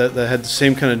somebody that had the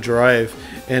same kind of drive,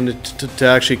 and to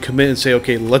actually commit and say,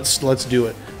 okay, let's do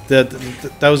it.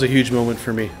 That was a huge moment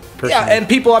for me personally. Yeah, and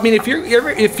people, I mean, if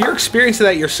you're experiencing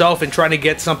that yourself and trying to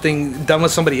get something done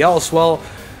with somebody else, well,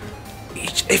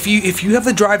 if you have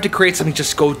the drive to create something,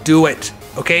 just go do it.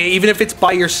 Okay, even if it's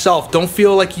by yourself, don't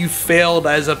feel like you failed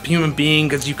as a human being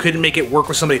because you couldn't make it work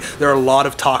with somebody. There are a lot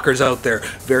of talkers out there,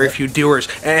 very few doers,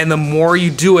 and the more you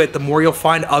do it, the more you'll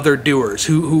find other doers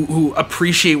who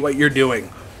appreciate what you're doing.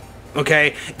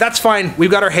 Okay, that's fine. We've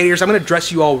got our haters. I'm going to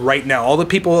address you all right now. All the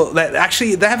people that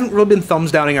haven't really been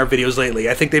thumbs downing our videos lately.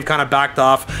 I think they've kind of backed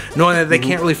off, knowing that they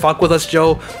can't really fuck with us,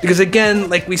 Joe. Because again,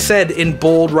 like we said in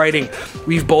bold writing,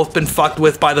 we've both been fucked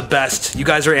with by the best. You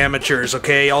guys are amateurs,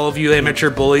 okay? All of you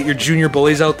amateur your junior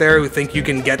bullies out there who think you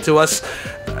can get to us,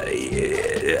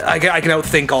 I can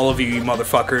outthink all of you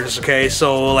motherfuckers, okay?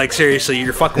 So, like, seriously,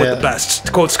 you're fucking with the best.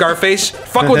 To quote Scarface,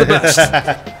 fuck with the best.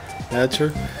 That's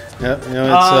true. Yeah, you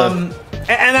know, it's,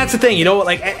 and that's the thing, you know,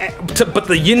 like, but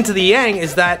the yin to the yang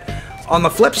is that on the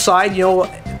flip side, you know,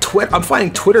 I'm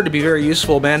finding Twitter to be very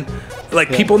useful, man. Like,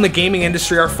 people in the gaming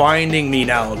industry are finding me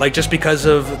now, like, just because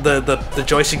of the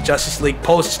Joystick Justice League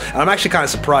posts. And I'm actually kind of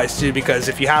surprised too, because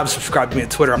if you have subscribed to me on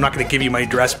Twitter, I'm not going to give you my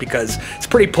address because it's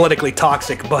pretty politically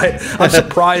toxic, but I'm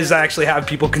surprised I actually have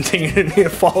people continue to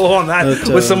follow on that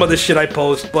with some of the shit I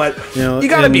post. But you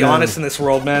got to be honest in this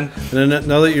world, man. And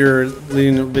now that you're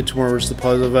leaning a bit towards the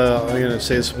positive, I'm going to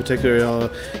say this in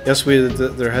particular. Yes,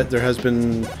 there has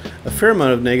been a fair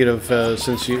amount of negative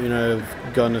since you know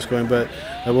have gotten this going, but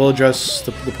I will address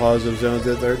the positives. You know,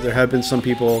 there have been some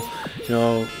people, you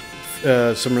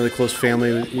know, some really close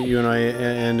family with you and I,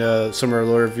 and some of our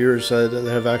loyal viewers that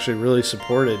have actually really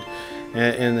supported,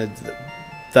 and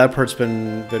that part's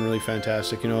been really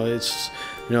fantastic. You know, it's,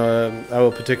 you know, I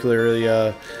will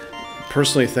particularly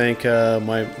personally thank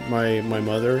my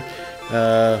mother,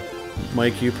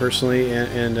 Mike, you personally,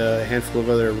 and a handful of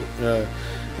other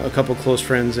a couple close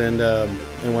friends and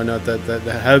whatnot that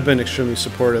have been extremely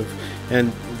supportive.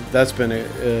 And that's been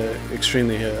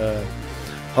extremely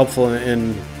helpful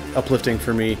and uplifting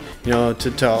for me,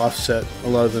 to offset a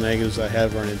lot of the negatives I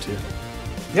have run into.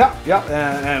 Yeah,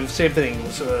 and same thing.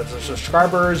 So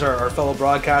subscribers, our fellow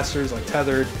broadcasters like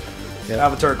Tethered,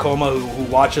 Avatar Coma, who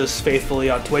watch us faithfully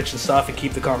on Twitch and stuff and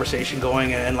keep the conversation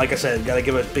going. And like I said, gotta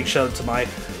give a big shout out to my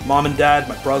mom and dad,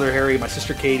 my brother Harry, my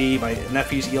sister Katie, my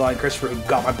nephews Eli and Christopher, who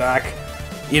got my back.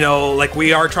 Like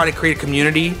we are trying to create a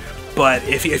community, but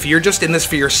if you're just in this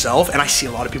for yourself, and I see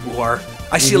a lot of people who are,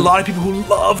 I see a lot of people who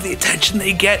love the attention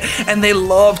they get, and they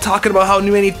love talking about how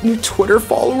many new Twitter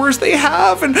followers they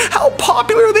have and how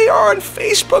popular they are on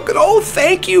Facebook, and oh,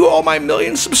 thank you, all my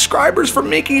million subscribers, for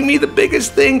making me the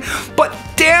biggest thing. But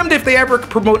damned if they ever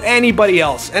promote anybody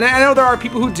else. And I know there are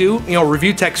people who do.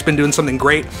 Review Tech's been doing something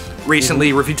great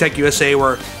recently, Review Tech USA,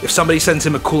 where if somebody sends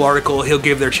him a cool article, he'll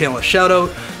give their channel a shout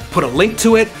out, put a link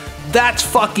to it. That's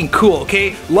fucking cool,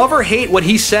 okay? Love or hate what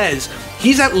he says,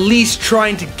 he's at least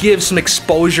trying to give some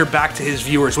exposure back to his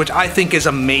viewers, which I think is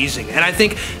amazing. And I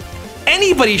think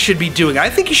anybody should be doing it. I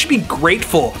think you should be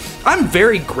grateful. I'm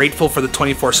very grateful for the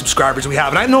 24 subscribers we have.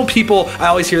 And I know people, I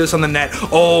always hear this on the net,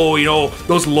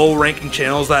 those low-ranking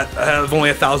channels that have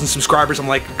only 1,000 subscribers. I'm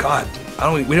like, God,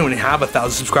 we don't even have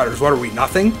 1,000 subscribers. What are we,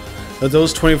 nothing?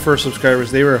 Those 24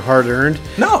 subscribers, they were hard-earned.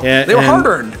 No, they were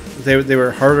hard-earned. They were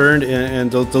hard-earned,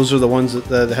 and those are the ones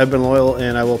that have been loyal,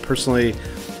 and I will personally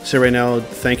say right now,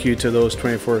 thank you to those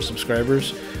 24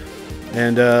 subscribers.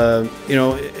 And,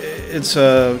 it's,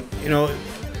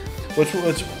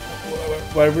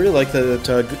 what I really like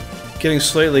that, getting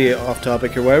slightly off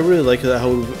topic here, what I really like about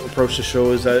how we approach the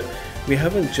show is that we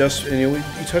haven't just, and you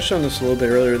touched on this a little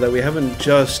bit earlier, that we haven't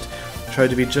just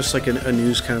tried to be just like a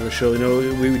news kind of a show.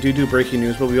 We do breaking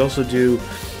news, but we also do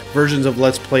versions of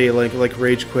Let's Play, like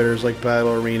Rage Quitters, like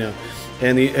Battle Arena,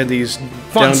 and these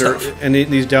down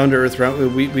to earth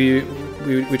round.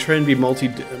 We try and be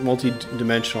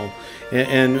multi-dimensional,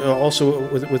 and also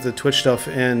with the Twitch stuff,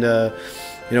 and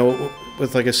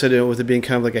with, like I said, with it being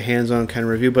kind of like a hands-on kind of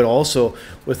review, but also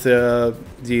with the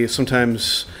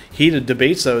sometimes heated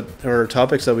debates or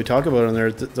topics that we talk about on there.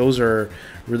 Those are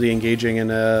really engaging,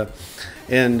 and that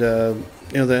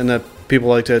people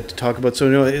like to talk about.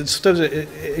 So sometimes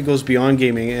it goes beyond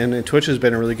gaming, and Twitch has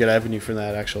been a really good avenue for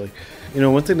that, actually.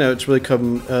 One thing that's really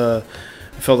I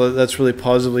felt that's really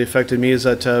positively affected me is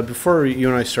that before you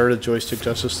and I started Joystick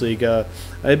Justice League, I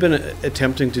had been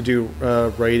attempting to do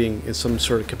writing in some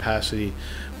sort of capacity,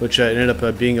 which ended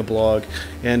up being a blog.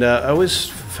 And I always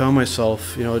found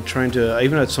myself, trying to, I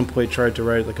even at some point tried to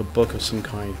write like a book of some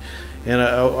kind. And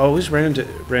I always ran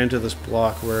into this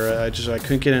block where I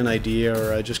couldn't get an idea,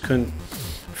 or I just couldn't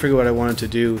figure what I wanted to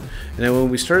do. And then when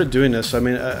we started doing this,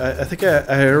 I think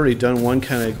I had already done one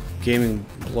kind of gaming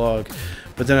blog,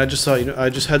 but then I just thought, I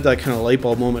just had that kind of light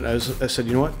bulb moment. I said,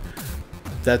 you know what?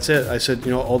 That's it. I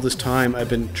said, all this time I've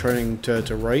been trying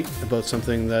to write about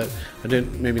something that I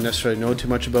didn't maybe necessarily know too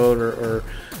much about, or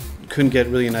couldn't get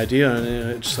really an idea on, and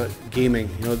it's just like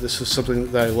gaming. This is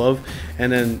something that I love.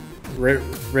 And then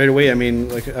right away,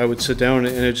 I would sit down,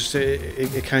 and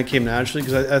it kind of came naturally,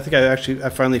 because I think I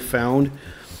finally found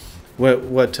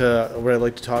what I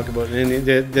like to talk about, and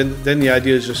then the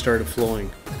ideas just started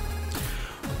flowing.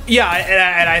 Yeah,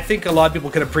 and I think a lot of people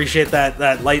can appreciate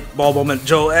that light bulb moment,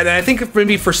 Joe. And I think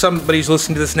maybe for somebody who's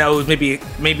listening to this now, who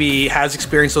maybe has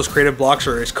experienced those creative blocks,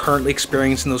 or is currently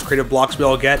experiencing those creative blocks we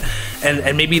all get,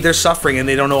 and maybe they're suffering and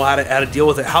they don't know how to deal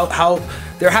with it. How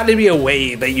there had to be a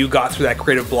way that you got through that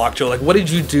creative block, Joe. Like, what did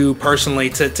you do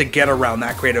personally to get around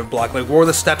that creative block? Like, what were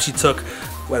the steps you took,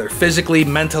 whether physically,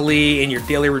 mentally, in your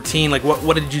daily routine? Like,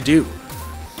 what did you do?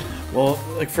 Well,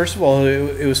 like, first of all,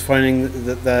 it was finding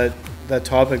that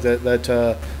topic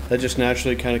that just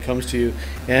naturally kind of comes to you,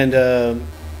 and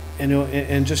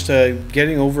just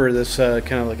getting over this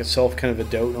kind of like a self kind of a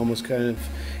doubt almost kind of,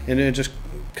 and just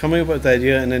coming up with the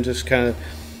idea, and then just kind of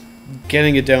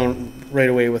getting it down right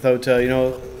away without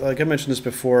like I mentioned this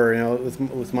before,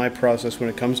 with my process when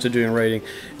it comes to doing writing,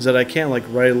 is that I can't like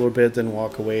write a little bit, then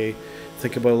walk away,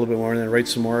 think about it a little bit more, and then write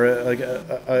some more. Like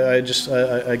I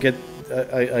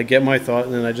get my thought,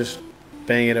 and then I just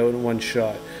bang it out in one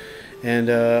shot.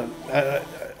 And I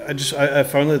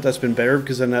found that that's been better,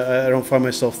 because then I don't find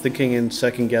myself thinking and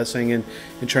second guessing and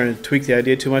trying to tweak the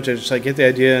idea too much. I get the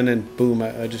idea, and then boom,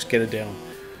 I just get it down.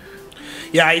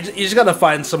 Yeah, you just gotta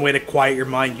find some way to quiet your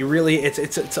mind. You really, it's.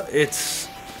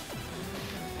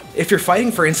 If you're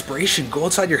fighting for inspiration, go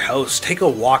outside your house, take a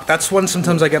walk. That's when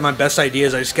sometimes I get my best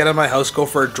ideas. I just get out of my house, go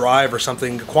for a drive or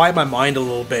something, quiet my mind a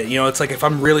little bit. It's like if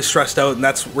I'm really stressed out, and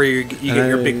that's where you get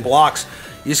your big blocks.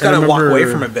 You just gotta walk away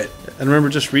from a bit. I remember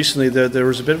just recently that there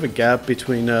was a bit of a gap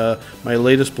between my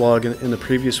latest blog and the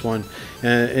previous one,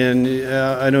 and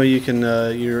I know you can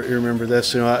you remember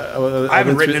this. You know, I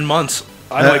haven't written in months.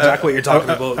 I know exactly what you're talking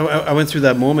about. I went through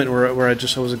that moment where I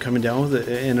wasn't coming down with it,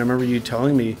 and I remember you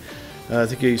telling me, I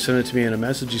think you sent it to me in a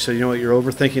message. You said, you know what, you're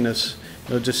overthinking this.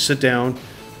 You know, just sit down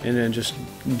and then just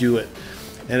do it.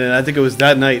 And then I think it was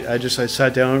that night I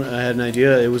sat down, I had an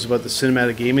idea. It was about the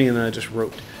cinematic gaming, and then I just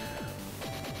wrote.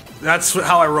 That's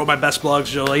how I wrote my best blogs,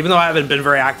 Joe. Even though I haven't been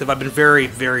very active, I've been very,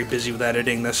 very busy with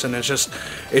editing this, and it's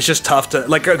just tough to,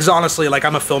 like, because honestly, like,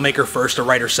 I'm a filmmaker first, a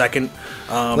writer second.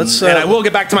 And I will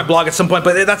get back to my blog at some point,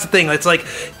 but that's the thing. It's like,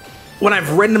 when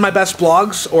I've written my best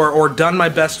blogs or done my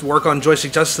best work on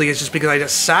Joystick Justice League, it's just because I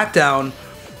just sat down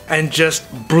and just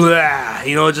blah,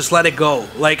 you know, just let it go.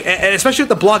 Like, and especially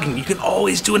with the blogging, you can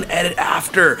always do an edit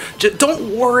after. Just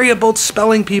don't worry about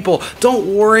spelling people.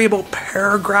 Don't worry about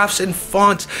paragraphs and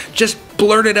fonts. Just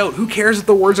blurt it out. Who cares if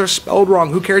the words are spelled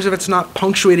wrong? Who cares if it's not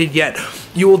punctuated yet?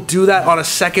 You will do that on a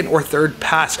second or third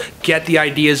pass. Get the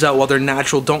ideas out while they're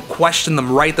natural. Don't question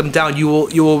them. Write them down. You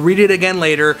will read it again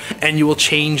later, and you will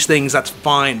change things. That's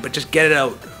fine, but just get it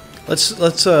out. Let's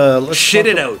shit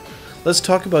it out. Let's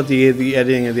talk about the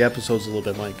editing of the episodes a little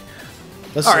bit, Mike.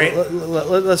 All right.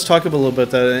 Let's talk about a little bit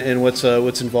that and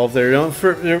what's involved there. You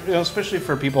know, especially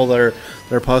for people that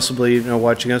are possibly, you know,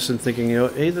 watching us and thinking, you know,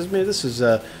 hey, this is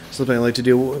something I like to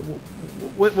do.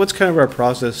 What's kind of our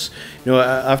process? You know,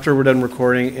 after we're done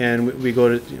recording and we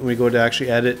go to actually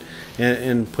edit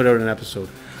and put out an episode.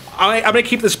 I'm going to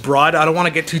keep this broad. I don't want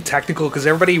to get too technical because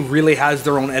everybody really has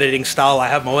their own editing style. I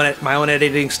have my own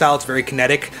editing style. It's very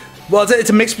kinetic. Well, it's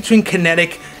a mix between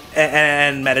kinetic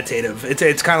and meditative.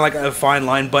 It's kind of like a fine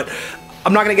line, but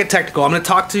I'm not going to get technical. I'm going to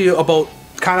talk to you about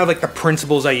kind of like the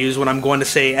principles I use when I'm going to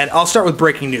say, and I'll start with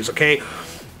breaking news, okay?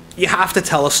 You have to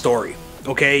tell a story,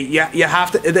 okay? You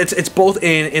have to, it's both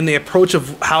in the approach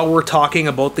of how we're talking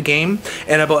about the game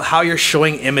and about how you're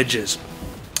showing images.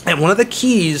 And one of the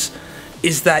keys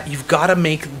is that you've got to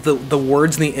make the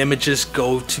words and the images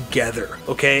go together,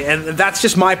 okay? And that's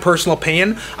just my personal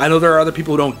opinion. I know there are other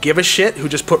people who don't give a shit, who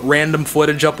just put random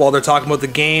footage up while they're talking about the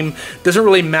game. Doesn't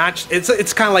really match.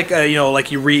 It's kind of like, you know, like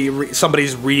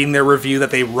somebody's reading their review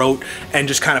that they wrote and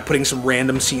just kind of putting some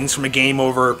random scenes from a game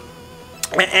over.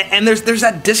 And there's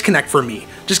that disconnect for me,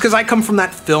 just because I come from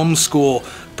that film school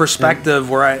perspective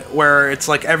where it's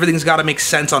like everything's got to make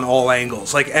sense on all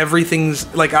angles. Like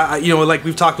everything's like you know, like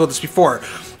we've talked about this before.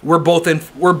 We're both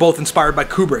inspired by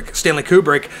Kubrick, Stanley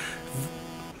Kubrick,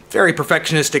 very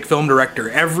perfectionistic film director.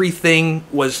 Everything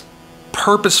was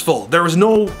purposeful. There was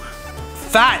no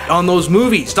fat on those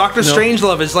movies. Doctor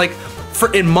Strangelove is like,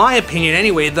 in my opinion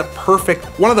anyway,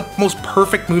 one of the most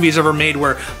perfect movies ever made,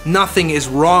 where nothing is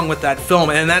wrong with that film.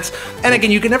 And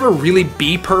again, you can never really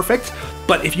be perfect,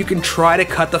 but if you can try to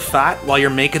cut the fat while you're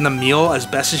making the meal as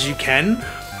best as you can,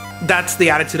 that's the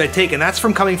attitude I take. And that's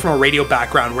from coming from a radio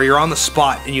background where you're on the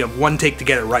spot and you have one take to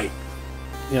get it right.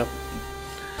 Yep.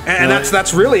 And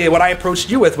that's really what I approached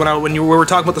you with when we were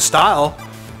talking about the style.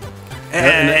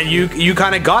 And you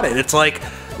kind of got it. It's like,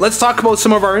 let's talk about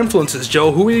some of our influences,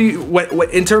 Joe. What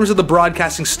in terms of the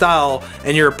broadcasting style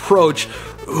and your approach,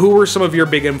 who were some of your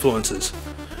big influences?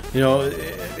 You know,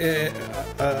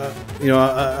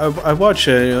 I watch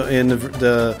in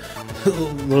the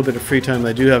little bit of free time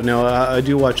I do have now. I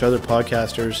do watch other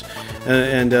podcasters,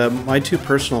 and my two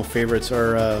personal favorites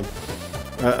are.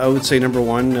 I would say number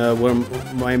one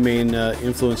of my main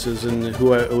influences and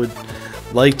who I would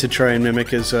like to try and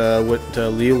mimic is what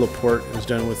Leo Laporte has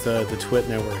done with the Twit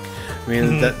Network. I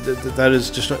mean, that is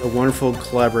just a wonderful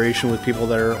collaboration with people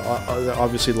that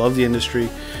obviously love the industry,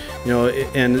 you know,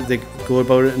 and they go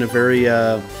about it in a very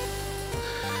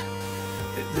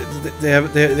they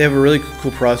have a really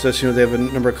cool process. You know, they have a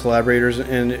number of collaborators,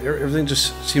 and everything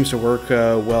just seems to work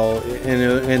well,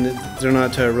 and they're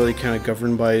not really kind of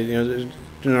governed by, you know,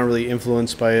 they're not really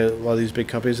influenced by a lot of these big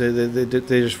companies. They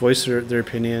just voice their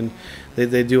opinion.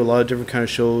 They do a lot of different kind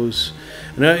of shows.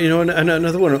 And you know,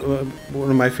 another one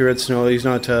of my favorites. You know, he's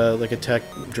not like a tech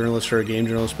journalist or a game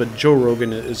journalist, but Joe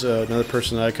Rogan is another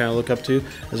person that I kind of look up to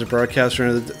as a broadcaster.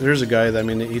 And there's a guy that, I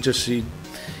mean, he just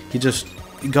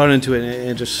got into it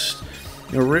and just,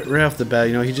 you know, right off the bat,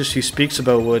 you know, he speaks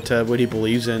about what he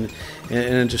believes in,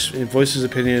 and just voices his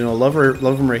opinion. You know, love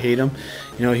him or hate him,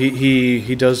 you know,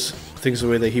 he does things the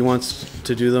way that he wants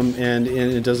to do them, and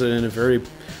it does it in a very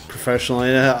professional.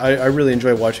 And I really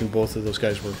enjoy watching both of those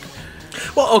guys work.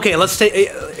 Well, okay, let's take,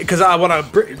 because I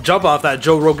want to jump off that.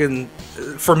 Joe Rogan,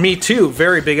 for me too,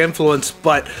 very big influence.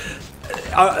 But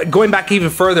going back even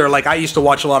further, like I used to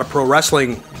watch a lot of pro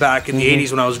wrestling back in the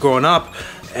 80s when I was growing up.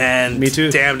 And Me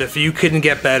too. Damned if you couldn't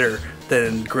get better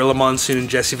than Gorilla Monsoon,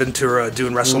 Jesse Ventura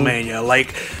doing WrestleMania.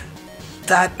 Like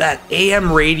that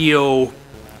AM radio,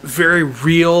 very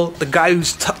real. The guy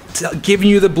who's giving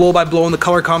you the blow by blow in the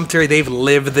color commentary, they've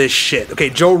lived this shit. Okay,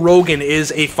 Joe Rogan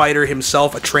is a fighter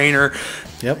himself, a trainer.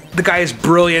 Yep. The guy is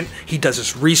brilliant. He does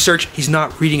his research. He's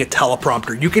not reading a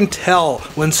teleprompter. You can tell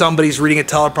when somebody's reading a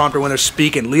teleprompter when they're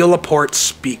speaking. Leo Laporte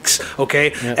speaks,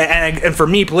 okay? Yep. And for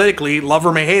me, politically, love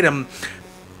or may hate him,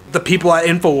 the people at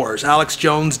InfoWars, Alex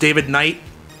Jones, David Knight,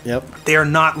 Yep. they are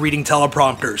not reading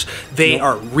teleprompters. They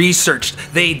are researched.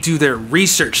 They do their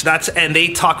research. And they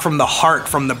talk from the heart,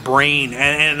 from the brain,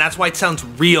 and that's why it sounds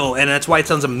real, and that's why it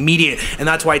sounds immediate, and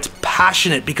that's why it's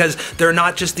passionate, because they're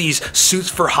not just these suits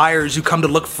for hires who come to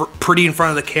look pretty in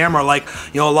front of the camera, like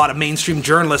a lot of mainstream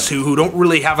journalists who don't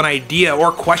really have an idea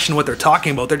or question what they're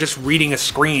talking about. They're just reading a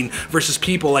screen, versus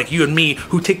people like you and me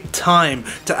who take time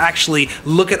to actually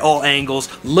look at all angles,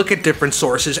 look at different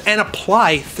sources, and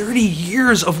apply 30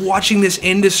 years of watching this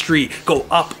industry go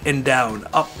up and down,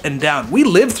 up and down. We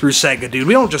lived through Sega, dude.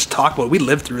 We don't just talk about it. We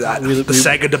lived through that. The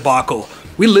Sega debacle.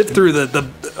 We lived through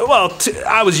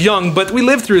I was young, but we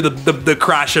lived through the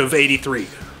crash of '83.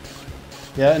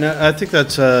 Yeah, and I think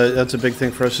that's a big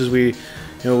thing for us. Is we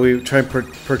try and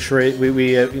portray. It's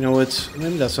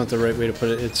maybe that's not the right way to put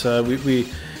it. It's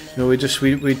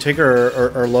we take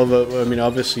our love of. I mean,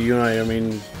 obviously you and I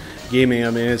mean, gaming. I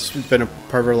mean, it's been a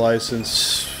part of our lives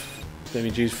since.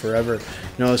 Forever.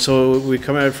 So we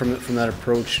come at it from that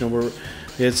approach. We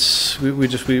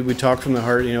talk from the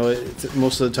heart.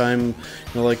 Most of the time,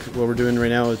 like what we're doing right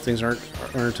now, things aren't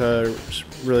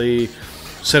really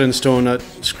set in stone, not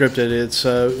scripted. It's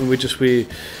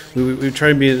we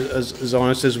try and be as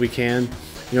honest as we can.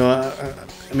 I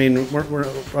mean, we're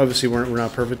obviously we're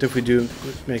not perfect. If we do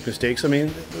make mistakes, I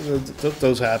mean,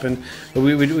 those happen. But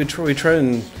we try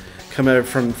and come at it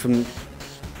from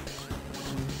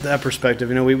that perspective.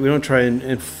 We don't try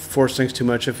and force things too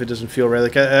much if it doesn't feel right.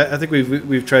 Like I think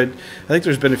we've tried. I think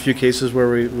there's been a few cases where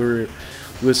we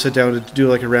would sit down to do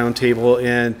like a round table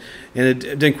and it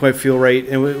didn't quite feel right,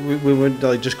 and we would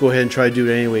like just go ahead and try to do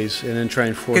it anyways, and then try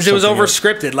and force. Because it was over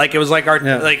scripted. Like it was like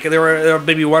like there were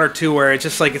maybe one or two where it's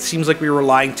just like it seems like we were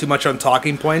relying too much on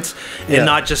talking points and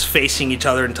not just facing each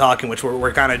other and talking, which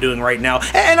we're kind of doing right now.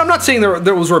 And I'm not saying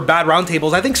those were bad round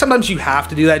tables. I think sometimes you have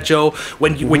to do that, Joe,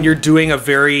 when you're doing a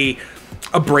very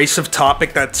abrasive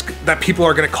topic that people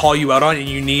are going to call you out on, and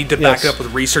you need to back it up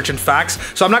with research and facts.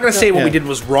 So I'm not going to say what we did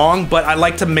was wrong, but I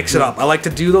like to mix it up. I like to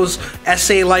do those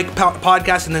essay-like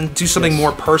podcasts and then do something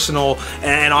more personal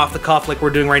and off the cuff like we're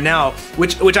doing right now,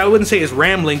 which I wouldn't say is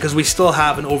rambling, because we still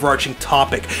have an overarching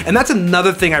topic. And that's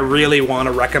another thing I really want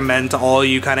to recommend to all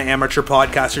you kind of amateur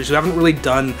podcasters who haven't really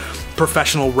done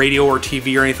professional radio or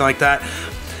TV or anything like that.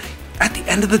 At the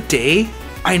end of the day,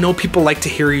 I know people like to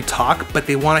hear you talk, but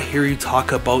they want to hear you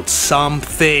talk about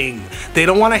something. They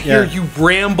don't want to hear you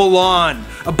ramble on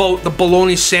about the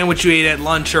bologna sandwich you ate at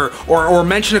lunch, or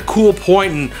mention a cool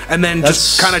point and then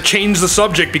just kind of change the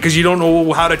subject because you don't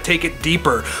know how to take it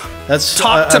deeper.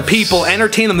 Talk to people,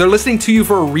 entertain them. They're listening to you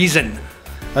for a reason.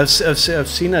 I've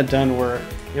seen that done where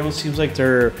it almost seems like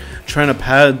they're trying to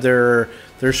pad their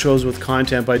shows with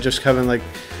content by just having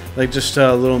like just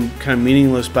a little kind of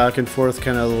meaningless back and forth,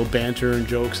 kind of little banter and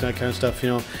jokes and that kind of stuff,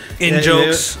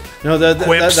 jokes.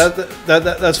 Quips.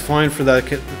 That's fine for that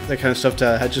kind of stuff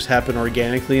to just happen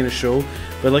organically in a show.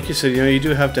 But like you said, you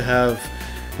do have to have,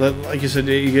 like you said,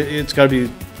 it's got to be, you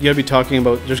got to be talking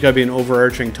about. There's got to be an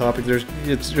overarching topic. There's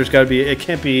got to be. It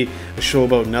can't be a show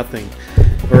about nothing,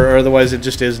 or otherwise it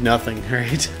just is nothing,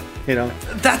 right?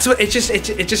 That's what it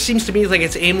just seems to me like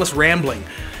it's aimless rambling.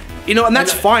 And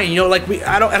that's fine. Like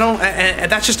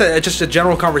and that's just a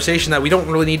general conversation that we don't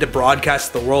really need to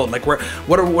broadcast to the world. Like what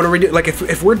are we doing? Like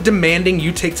if we're demanding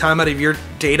you take time out of your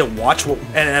day to watch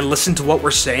and listen to what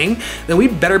we're saying, then we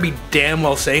better be damn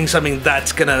well saying something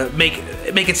that's gonna make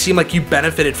it seem like you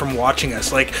benefited from watching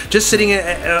us. Like just sitting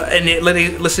and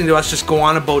listening to us just go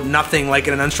on about nothing, like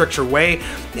in an unstructured way.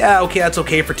 Yeah, okay, that's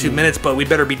okay for 2 minutes, but we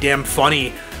better be damn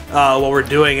funny while we're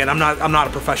doing. And I'm not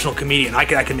a professional comedian. I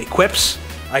can make quips.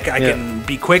 I can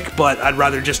be quick, but I'd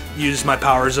rather just use my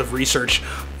powers of research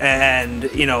and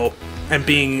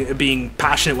being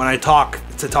passionate when I talk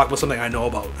about something I know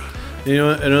about.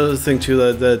 Another thing too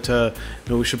that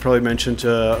we should probably mention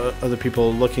to other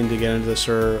people looking to get into this,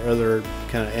 or other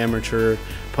kind of amateur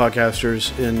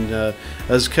podcasters, and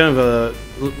as kind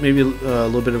of maybe a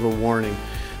little bit of a warning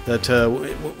that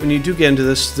when you do get into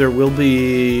this, there will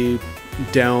be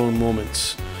down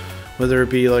moments, whether it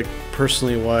be like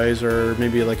personally wise or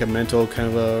maybe like a mental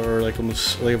kind of or like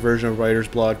almost like a version of writer's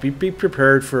block. Be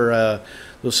prepared for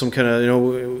some kind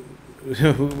of,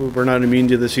 we're not immune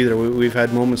to this either. We've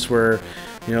had moments where,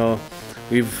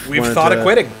 we've thought of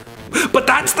quitting. But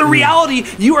that's the reality.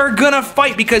 You are gonna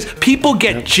fight because people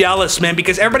get jealous, man,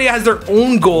 because everybody has their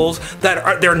own goals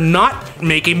that they're not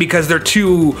making because they're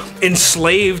too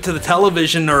enslaved to the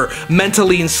television, or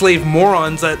mentally enslaved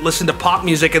morons that listen to pop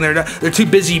music, and they're too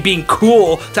busy being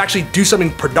cool to actually do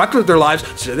something productive with their lives.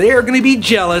 So they are gonna be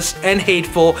jealous and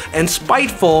hateful and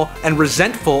spiteful and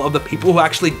resentful of the people who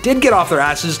actually did get off their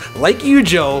asses, like you,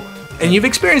 Joe. And you've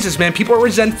experienced this, man. People are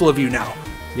resentful of you now.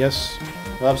 Yes.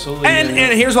 Absolutely.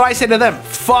 And here's what I say to them: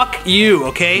 fuck you,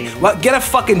 okay? Well, get a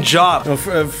fucking job.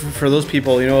 For those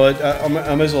people, I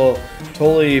might as well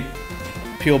totally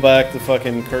peel back the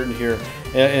fucking curtain here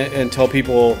and tell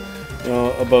people,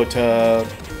 about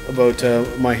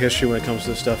my history when it comes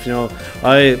to this stuff.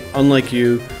 Unlike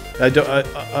you, I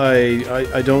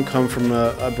don't come from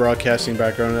a broadcasting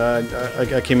background.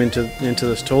 I came into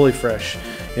this totally fresh.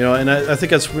 And I think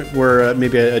that's where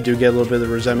maybe I do get a little bit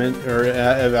of resentment, or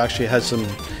I've actually had some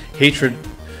hatred,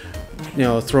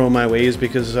 thrown my ways,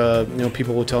 because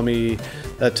people will tell me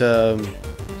that,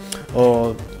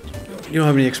 oh, you don't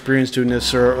have any experience doing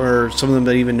this, or some of them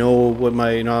that even know what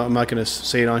my, I'm not going to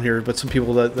say it on here, but some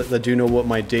people that do know what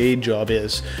my day job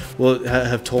is will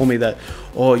have told me that,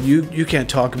 oh, you can't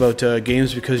talk about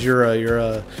games because you're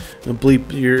a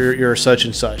bleep, you're such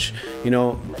and such.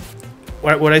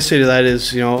 What I say to that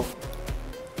is,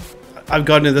 I've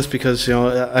gotten into this because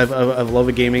I've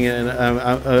loved gaming, and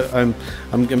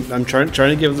I'm trying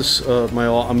to give this my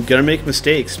all. I'm gonna make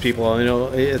mistakes, people.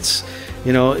 But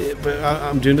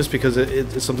I'm doing this because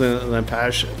it's something that I'm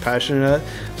passionate at.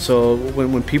 So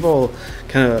when people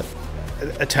kind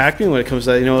of attack me when it comes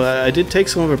to that, I did take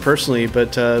some of it personally,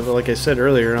 but like I said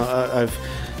earlier, I've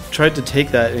tried to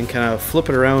take that and kind of flip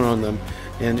it around on them,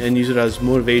 and use it as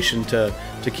motivation to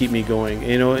keep me going,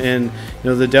 and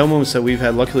the down moments that we've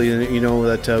had, luckily,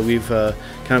 that we've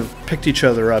kind of picked each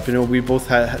other up. We both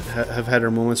have had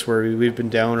our moments where we've been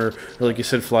down, or like you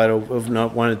said, flat out of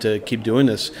not wanted to keep doing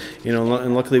this,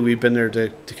 and luckily we've been there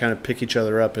to kind of pick each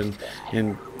other up and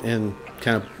kind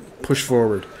of push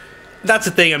forward. That's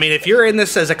the thing. I mean, if you're in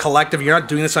this as a collective, you're not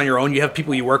doing this on your own, you have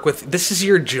people you work with, this is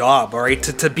your job, all right,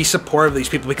 to be supportive of these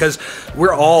people, because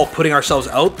we're all putting ourselves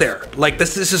out there. Like,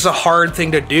 this is a hard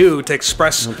thing to do, to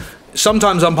express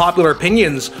sometimes unpopular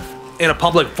opinions in a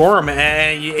public forum,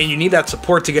 and you need that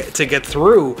support to get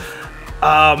through.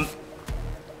 I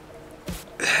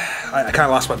kind of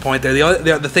lost my point there.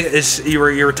 The other thing is, you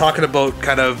were talking about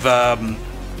kind of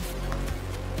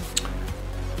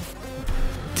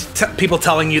people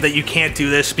telling you that you can't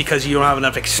do this because you don't have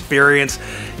enough experience.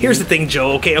 Here's the thing,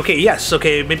 Joe.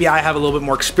 Okay, maybe I have a little bit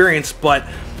more experience, but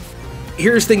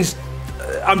here's things.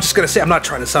 I'm just gonna say, I'm not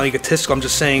trying to sound egotistical. I'm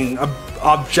just saying,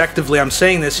 objectively, I'm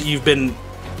saying this. You've been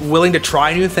willing to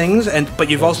try new things, but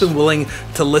you've also been willing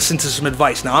to listen to some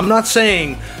advice. Now, I'm not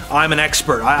saying I'm an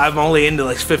expert. I'm only into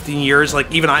like 15 years.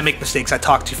 Like, even I make mistakes. I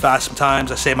talk too fast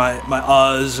sometimes. I say my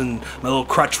uhs and my little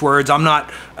crutch words. I'm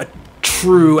not a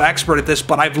true expert at this,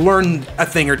 but I've learned a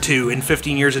thing or two in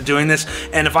 15 years of doing this,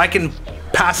 and if I can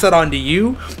pass that on to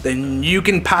you, then you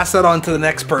can pass that on to the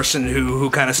next person who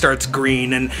kind of starts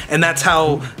green, and that's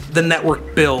how the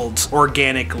network builds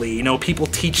organically. People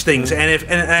teach things,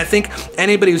 and I think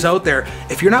anybody who's out there,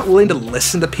 if you're not willing to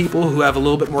listen to people who have a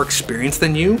little bit more experience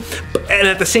than you, and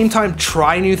at the same time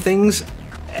try new things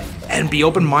and be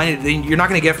open-minded, then you're not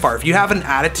going to get far. If you have an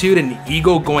attitude and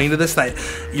ego going into this that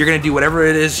you're going to do whatever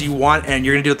it is you want, and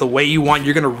you're going to do it the way you want,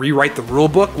 you're going to rewrite the rule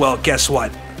book, well, guess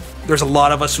what? There's a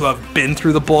lot of us who have been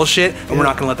through the bullshit, and we're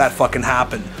not going to let that fucking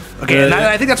happen. Okay, and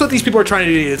I think that's what these people are trying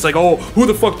to do. It's like, oh, who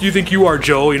the fuck do you think you are,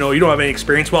 Joe? You don't have any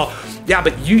experience. Well, yeah,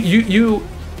 but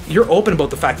you're open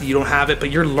about the fact that you don't have it,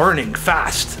 but you're learning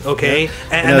fast, okay?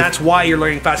 And that's why you're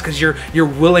learning fast, because you're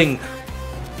willing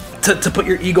to put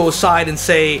your ego aside and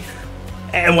say.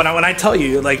 And when I tell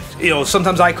you, like,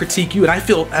 sometimes I critique you, and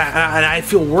I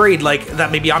feel worried, like, that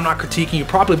maybe I'm not critiquing you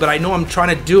properly, but I know I'm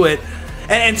trying to do it.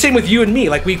 And same with you and me,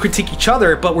 like, we critique each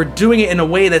other, but we're doing it in a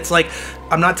way that's like,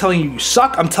 I'm not telling you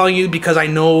suck, I'm telling you because I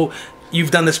know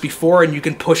you've done this before and you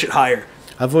can push it higher.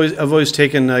 I've always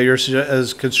taken yours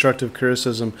as constructive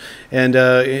criticism, and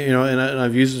and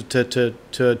I've used it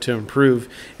to improve.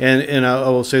 And I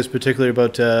will say this particularly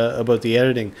about the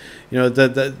editing.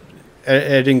 That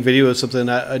editing video is something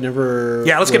I never.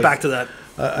 Yeah, let's get back to that.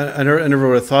 I never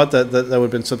would have thought that would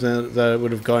have been something that I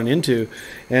would have gone into,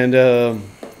 and the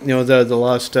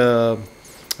last.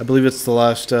 I believe it's the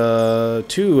last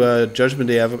two Judgment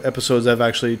Day episodes I've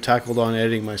actually tackled on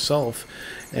editing myself,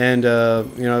 and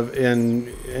you know,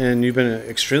 and you've been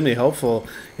extremely helpful.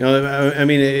 You know, I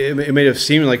mean, it may have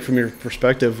seemed like from your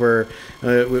perspective where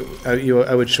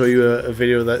I would show you a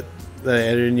video that I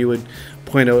edited, and you would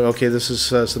point out, okay, this is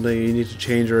something you need to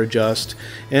change or adjust.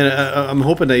 And I'm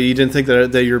hoping that you didn't think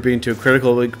that you're being too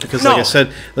critical, because no. Like I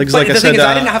said,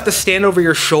 I didn't have to stand over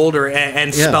your shoulder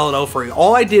and spell it out for you.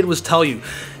 All I did was tell you.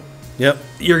 Yep.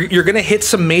 You're gonna hit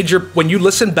some major, when you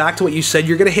listen back to what you said,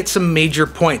 you're gonna hit some major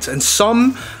points, and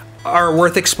some are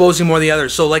worth exposing more than the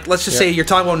others. So like, let's just say you're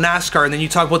talking about NASCAR and then you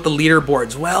talk about the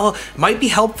leaderboards. Well, it might be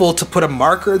helpful to put a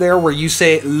marker there where you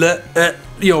say,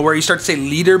 where you start to say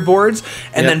leaderboards,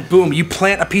 and then boom, you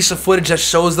plant a piece of footage that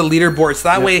shows the leaderboards. So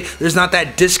that way there's not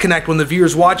that disconnect when the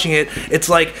viewer's watching it. It's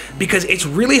like, because it's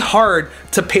really hard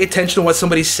to pay attention to what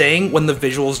somebody's saying when the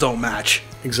visuals don't match.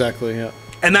 Exactly, yeah.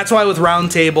 And that's why with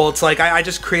Roundtable, it's like I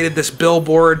just created this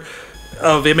billboard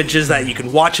of images that you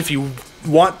can watch if you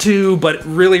want to, but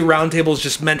really Roundtable is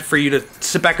just meant for you to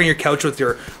sit back on your couch with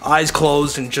your eyes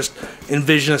closed and just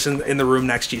envision us in the room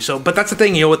next to you. So, but that's the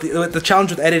thing, you know, with the challenge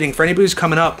with editing, for anybody who's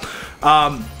coming up,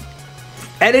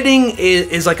 editing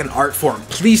is like an art form.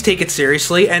 Please take it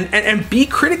seriously and be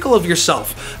critical of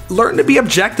yourself. Learn to be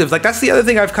objective. Like, that's the other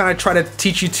thing I've kind of tried to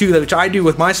teach you too, which I do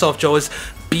with myself, Joe, is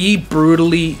be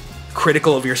brutally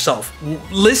critical of yourself.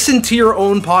 Listen to your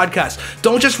own podcast.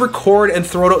 Don't just record and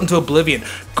throw it out into oblivion.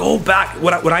 Go back.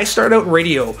 When I started out in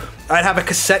radio, I'd have a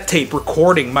cassette tape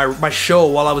recording my show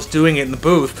while I was doing it in the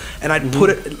booth, and I'd put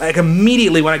it, like,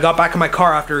 immediately when I got back in my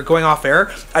car after going off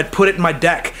air, I'd put it in my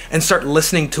deck and start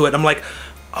listening to it. I'm like,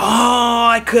 oh,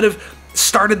 I could have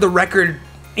started the record,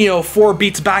 4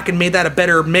 beats back and made that a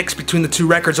better mix between the two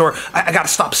records, or I gotta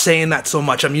stop saying that so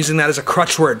much. I'm using that as a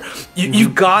crutch word.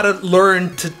 You've gotta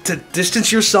learn to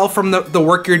distance yourself from the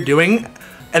work you're doing,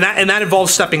 and that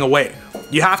involves stepping away.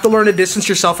 You have to learn to distance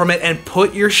yourself from it and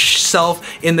put yourself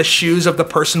in the shoes of the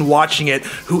person watching it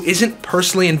who isn't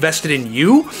personally invested in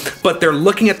you, but they're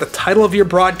looking at the title of your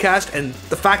broadcast and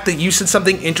the fact that you said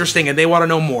something interesting and they want to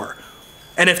know more.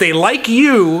 And if they like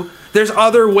you, there's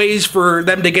other ways for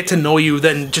them to get to know you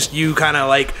than just you kind of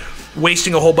like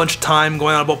wasting a whole bunch of time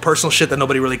going on about personal shit that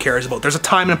nobody really cares about. There's a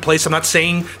time and a place. I'm not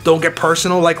saying don't get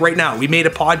personal. Like right now, we made a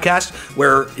podcast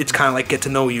where it's kind of like get to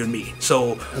know you and me.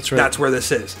 So that's where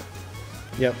this is.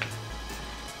 Yep.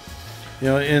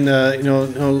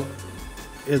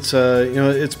 It's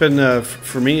it's been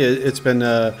for me. It's been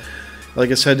like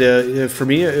I said, for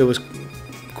me it was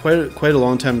quite a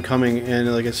long time coming,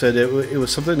 and like I said, it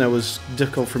was something that was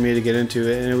difficult for me to get into,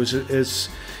 and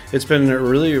it's been a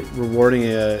really rewarding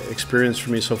experience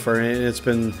for me so far, and it's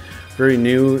been very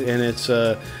new, and it's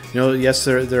yes,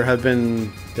 there has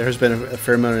been a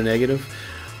fair amount of negative,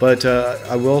 but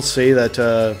I will say that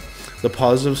the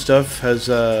positive stuff has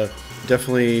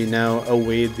definitely now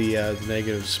outweighed the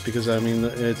negatives, because I mean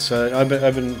it's I've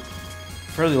been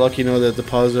fairly lucky, that the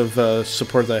positive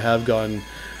support that I have gotten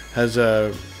has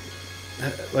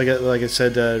like I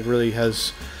said, really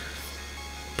has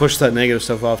pushed that negative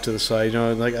stuff off to the side.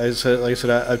 Like I said,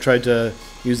 I've tried to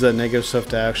use that negative stuff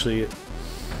to actually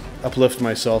uplift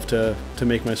myself, to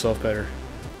make myself better.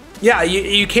 Yeah,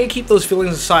 you can't keep those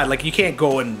feelings aside. Like, you can't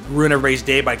go and ruin everybody's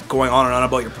day by going on and on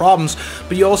about your problems,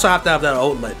 but you also have to have that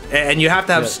outlet. And you have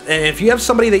to have, and if you have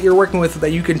somebody that you're working with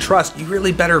that you can trust, you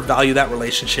really better value that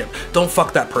relationship. Don't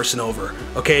fuck that person over,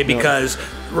 okay? Because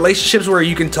relationships where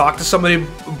you can talk to somebody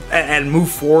and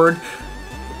move forward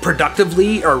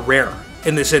productively are rare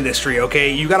in this industry,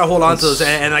 okay? You gotta hold on to those.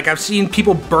 And like, I've seen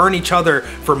people burn each other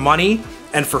for money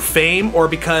and for fame, or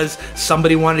because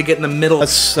somebody wanted to get in the middle.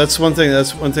 That's one thing.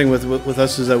 That's one thing with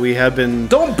us, is that we have been.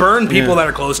 Don't burn people that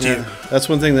are close to you. That's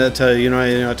one thing that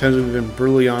at times we've been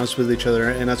brutally honest with each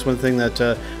other, and that's one thing that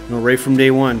right from day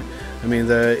one. I mean,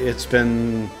 it's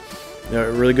been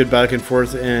really good back and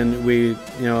forth, and we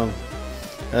you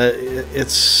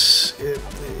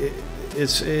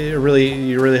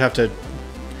really have to,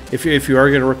 if you are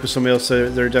going to work with somebody else,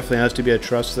 there definitely has to be a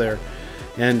trust there.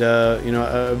 And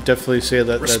I would definitely say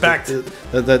that respect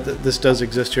that this does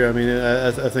exist here. I mean,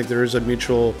 I think there is a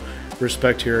mutual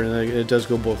respect here, and it does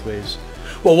go both ways.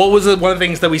 Well, what was one of the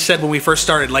things that we said when we first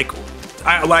started? Like,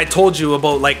 I told you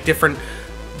about like different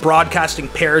broadcasting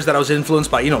pairs that I was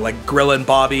influenced by. Like Grilla and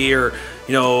Bobby, or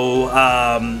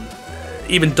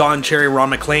even Don Cherry,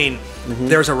 Ron McLean.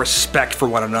 There's a respect for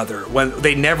one another. When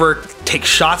they never take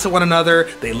shots at one another,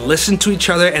 they listen to each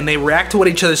other, and they react to what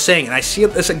each other's saying. And I see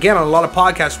this again on a lot of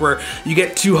podcasts where you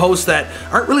get two hosts that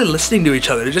aren't really listening to each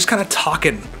other. They're just kind of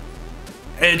talking,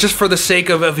 and just for the sake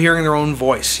of hearing their own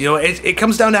voice. It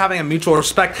comes down to having a mutual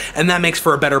respect, and that makes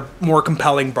for a better, more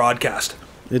compelling broadcast.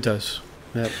 It does.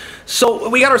 Yep. So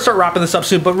we got to start wrapping this up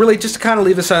soon, but really just to kind of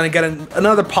leave this on and get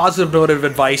another positive note of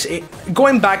advice,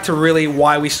 going back to really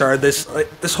why we started this,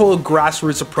 this whole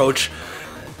grassroots approach.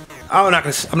 I'm not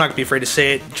gonna be afraid to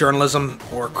say it. Journalism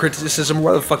or criticism,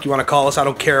 whatever the fuck you want to call us. I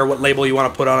don't care what label you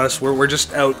want to put on us. We're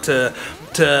just out to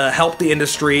help the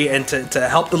industry and to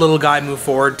help the little guy move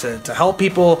forward. To help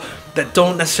people that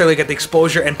don't necessarily get the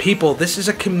exposure. And people, this is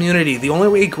a community. The only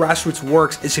way grassroots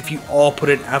works is if you all put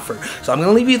in effort. So I'm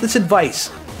gonna leave you this advice.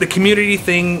 The community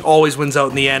thing always wins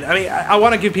out in the end. I mean, I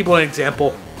want to give people an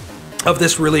example of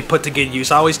this really put to good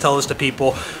use. I always tell this to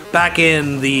people. Back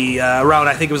in the around,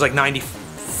 I think it was like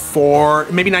 94,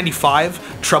 maybe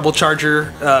 95, Trouble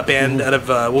Charger band out of,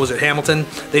 what was it, Hamilton.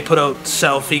 They put out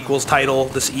Self Equals Title,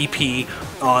 this EP,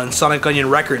 on Sonic Onion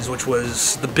Records, which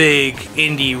was the big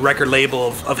indie record label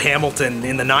of Hamilton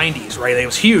in the 90s, right? It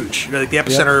was huge, like the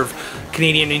epicenter of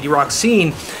Canadian indie rock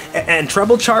scene. And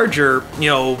Trouble Charger, you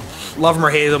know, love them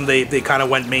or hate them, they kind of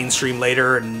went mainstream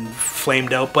later and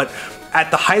flamed out. But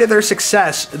at the height of their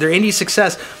success, their indie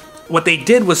success, what they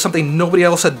did was something nobody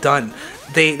else had done.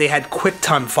 They had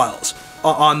QuickTime files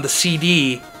on the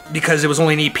CD. Because it was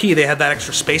only an EP, they had that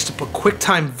extra space to put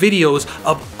QuickTime videos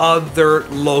of other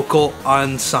local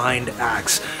unsigned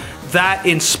acts. That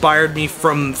inspired me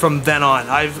from then on.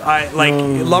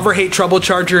 Love or hate Trouble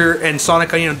Charger and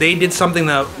Sonic Onion, they did something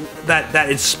that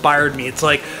inspired me. It's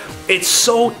like, it's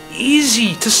so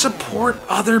easy to support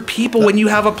other people when you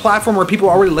have a platform where people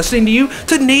are already listening to you,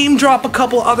 to name drop a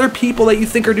couple other people that you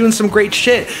think are doing some great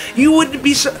shit. You wouldn't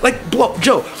be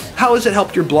Joe, how has it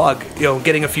helped your blog, you know,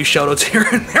 getting a few shout outs here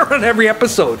and there on every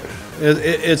episode?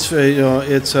 It's I'm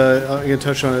gonna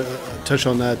touch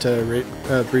on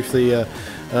that briefly,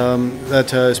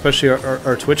 that especially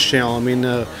our Twitch channel. I mean,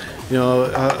 I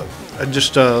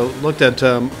just looked at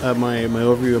my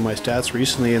overview of my stats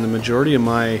recently, and the majority of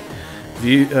my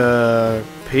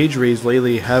page reads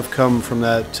lately have come from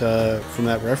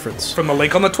that reference. From the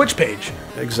link on the Twitch page.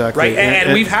 Exactly. Right,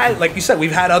 and we've had, like you said,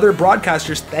 we've had other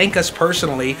broadcasters thank us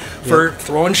personally for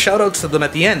throwing shout-outs to them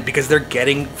at the end because they're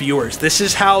getting viewers. This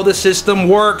is how the system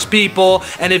works, people.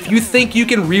 And if you think you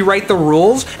can rewrite the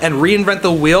rules and reinvent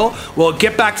the wheel, well,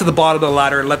 get back to the bottom of the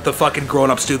ladder and let the fucking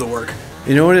grown-ups do the work.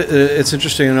 You know what? It's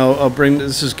interesting, and I'll bring.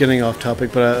 This is getting off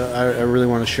topic, but I really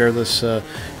want to share this.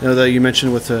 That you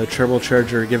mentioned with Trouble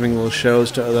Charger giving little shows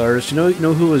to other artists. You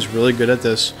know who was really good at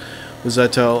this was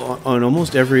that on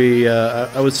almost every,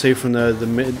 I would say from the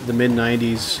mid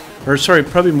 '90s, or sorry,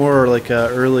 probably more like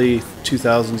early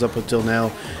 2000s up until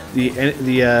now, the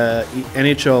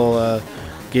NHL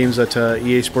games that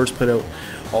EA Sports put out,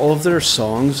 all of their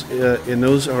songs in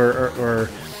those are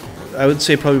I would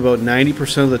say probably about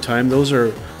 90% of the time, those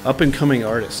are up-and-coming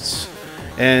artists,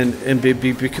 and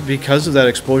because of that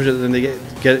exposure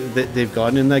that they've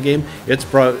gotten in that game, it's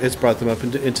brought them up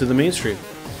into the mainstream.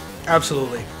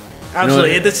 Absolutely.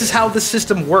 This is how the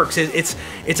system works. It's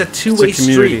a two-way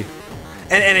street.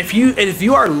 And if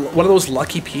you are one of those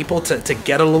lucky people to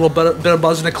get a little bit of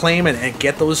buzz and acclaim and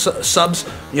get those subs,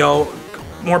 you know,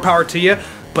 more power to you.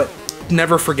 But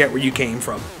never forget where you came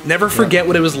from. Never forget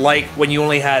what it was like when you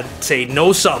only had, say,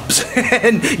 no subs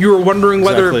and you were wondering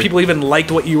whether people even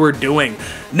liked what you were doing.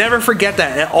 Never forget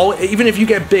that. Even if you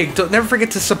get big, never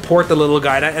forget to support the little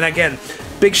guy. And again,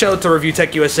 big shout out to Review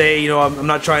Tech USA. You know, I'm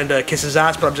not trying to kiss his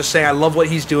ass, but I'm just saying I love what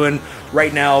he's doing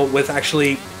right now with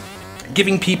actually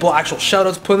giving people actual shout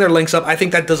outs, putting their links up. I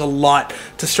think that does a lot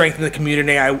to strengthen the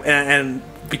community. And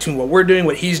between what we're doing,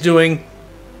 what he's doing,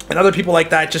 and other people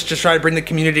like that, just try to bring the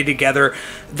community together.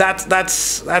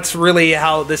 That's really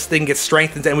how this thing gets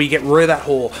strengthened, and we get rid of that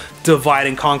whole divide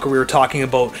and conquer we were talking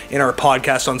about in our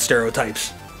podcast on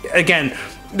stereotypes. Again,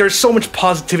 there's so much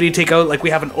positivity to take out. Like, we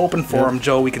have an open forum,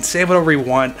 Joe. We can say whatever we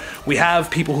want. We have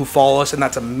people who follow us, and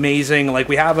that's amazing. Like,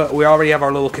 we already have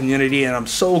our little community, and I'm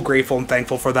so grateful and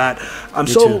thankful for that. I'm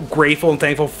so grateful and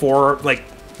thankful for, like,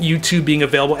 YouTube being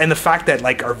available, and the fact that,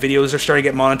 like, our videos are starting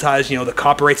to get monetized. You know, the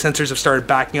copyright censors have started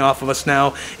backing off of us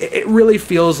now. It really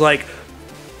feels like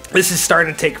this is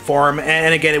starting to take form.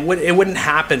 And again, it wouldn't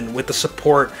happen with the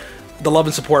support, the love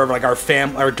and support of, like,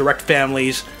 our direct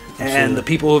families and the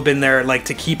people who have been there, like,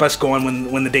 to keep us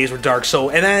going when the days were dark.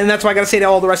 So, and that's why I gotta say to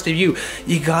all the rest of you,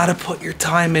 you gotta put your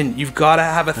time in. You've gotta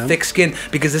have a thick skin,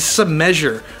 because this is a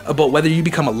measure about whether you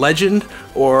become a legend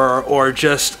or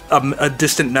just a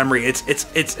distant memory.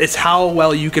 It's how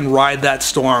well you can ride that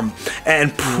storm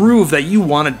and prove that you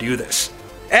want to do this.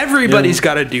 Everybody's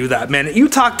got to do that, man. You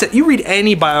read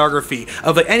any biography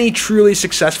of any truly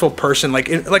successful person, like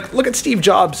look at Steve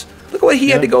Jobs. Look at what he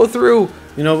had to go through.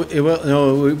 We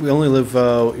only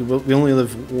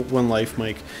live one life,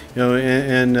 Mike.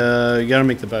 And you got to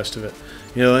make the best of it.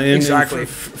 And Exactly.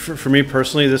 For me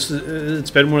personally,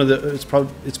 it's been one of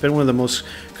the most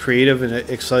creative and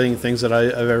exciting things that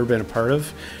I've ever been a part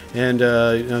of, and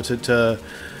to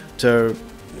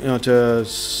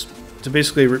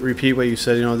basically repeat what you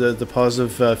said, the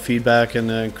positive feedback and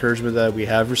the encouragement that we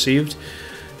have received,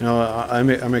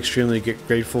 I'm extremely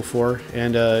grateful for,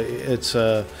 and it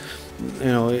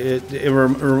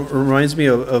reminds me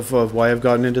of why I've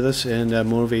gotten into this, and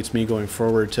motivates me going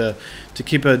forward to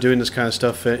keep doing this kind of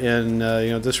stuff. And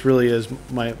this really is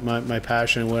my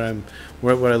passion, what I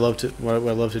love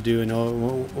to do.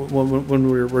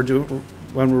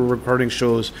 When we're recording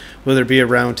shows, whether it be a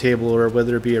roundtable or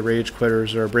whether it be a Rage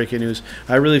Quitters or a Breaking News,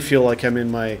 I really feel like I'm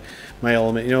in my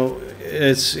element.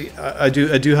 I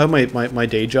do have my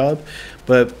day job,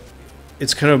 but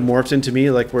it's kind of morphed into me,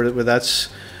 like where that's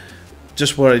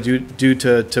just what I do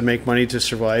to make money to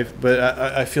survive. But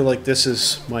I feel like this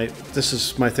is my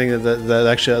thing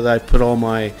that I put all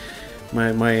my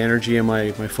energy and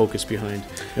my focus behind.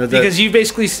 Because you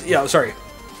basically, sorry.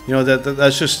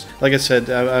 That's just, like I said,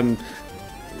 I'm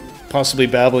possibly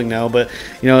babbling now, but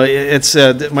it's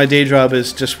my day job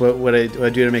is just what I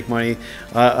do to make money.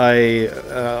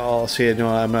 I'll say it. No,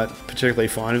 I'm not particularly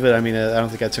fond of it. I mean, I don't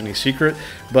think that's any secret.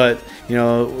 But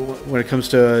when it comes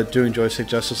to doing Joystick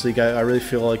Justice League, I really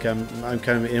feel like I'm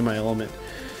kind of in my element.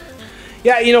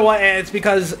 Yeah, you know what? And it's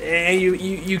because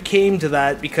you came to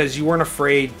that because you weren't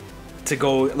afraid to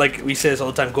go, like we say this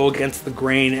all the time, go against the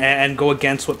grain and go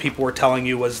against what people were telling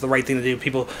you was the right thing to do.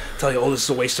 People tell you, oh, this is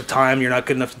a waste of time, you're not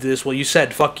good enough to do this. Well, you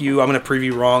said, fuck you, I'm going to prove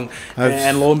you wrong.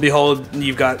 And lo and behold,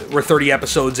 we're 30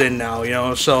 episodes in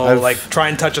now, so try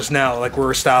and touch us now, like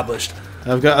we're established.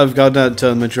 I've gotten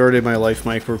that majority of my life,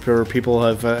 Mike, where people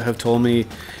have told me,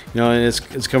 and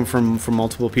it's come from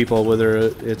multiple people, whether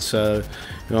it's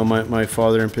my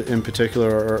father in particular,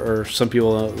 or some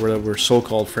people were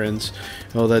so-called friends,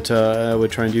 that I would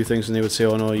try and do things and they would say,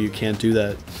 oh no, you can't do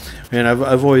that. And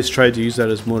I've always tried to use that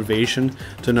as motivation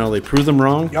to not only prove them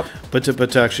wrong, yep, but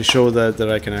to actually show that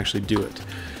I can actually do it.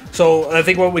 So I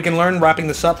think what we can learn, wrapping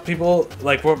this up, people,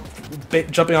 like we're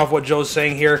jumping off what Joe's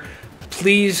saying here,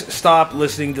 please stop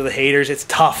listening to the haters. It's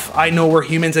tough. I know we're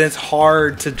humans and it's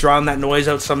hard to drown that noise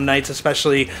out some nights,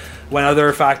 especially when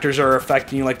other factors are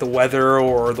affecting you, like the weather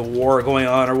or the war going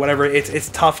on or whatever. It's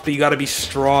tough, but you got to be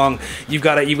strong. You've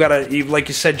got to, like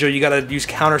you said, Joe, you got to use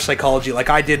counter psychology, like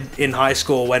I did in high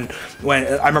school when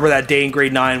I remember that day in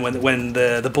grade 9 when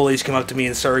the bullies came up to me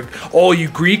and started, oh, you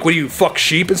Greek? What do you, fuck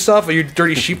sheep and stuff? Are you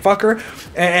dirty sheep fucker?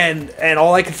 And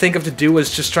all I could think of to do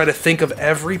was just try to think of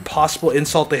every possible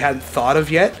insult they hadn't thought of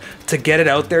yet to get it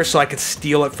out there so I could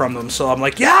steal it from them. So I'm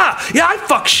like, yeah, I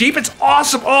fuck sheep. It's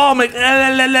awesome. Oh my,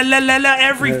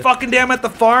 every fucking day I'm at the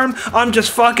farm, I'm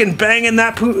just fucking banging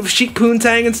that sheep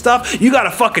poontang and stuff. You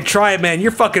gotta fucking try it, man.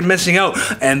 You're fucking missing out.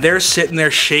 And they're sitting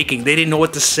there shaking. They didn't know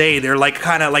what to say. They're like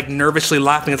kind of like nervously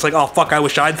laughing. It's like, oh fuck, I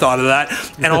wish I'd thought of that.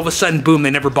 And all of a sudden, boom,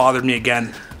 they never bothered me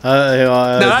again.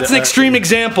 Now that's an extreme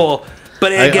example,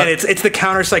 but again, it's the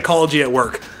counter psychology at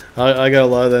work. I got a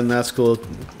lot of that in that school,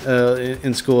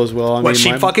 in school as well.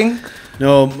 Sheep fucking?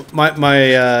 No, my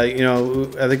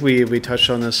I think we touched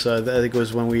on this. I think it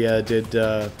was when we did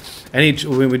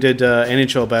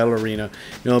NHL Battle Arena.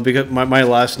 Because my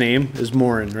last name is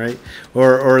Morin, right?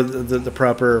 Or the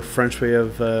proper French way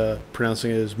of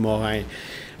pronouncing it is Morin.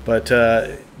 But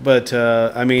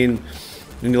I mean,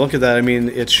 when you look at that, I mean,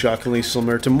 it's shockingly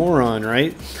similar to moron,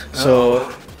 right? So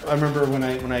I remember when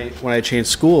I changed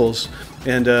schools.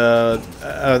 And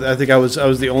I think I was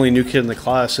the only new kid in the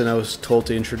class, and I was told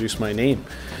to introduce my name.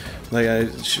 Like I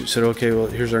said, okay, well,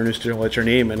 here's our new student. What's your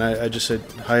name? And I just said,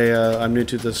 hi, I'm new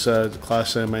to this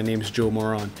class, and my name's Joe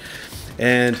Moron.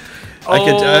 And I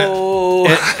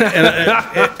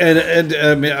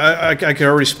mean, I could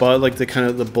already spot like the kind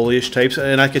of the bullyish types,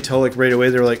 and I could tell like right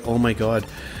away they're like, oh my god,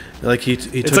 like he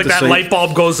it's took like that light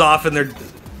bulb goes off in their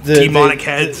demonic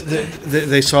heads.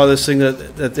 They saw this thing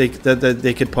that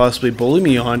they could possibly bully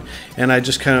me on, and I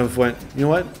just kind of went, you know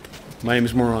what, my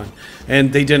name's Moron,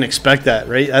 and they didn't expect that,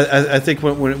 right? I think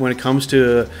when it comes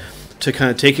to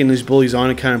kind of taking these bullies on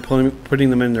and kind of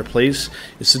putting them in their place,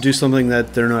 is to do something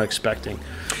that they're not expecting.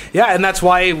 Yeah, and that's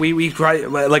why we try,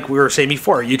 like we were saying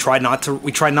before, we try not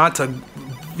to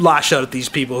lash out at these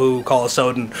people who call us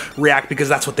out and react because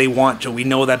that's what they want, Joe. We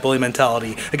know that bully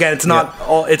mentality. Again, it's not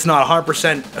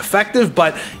 100% effective,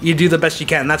 but you do the best you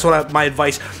can. That's what my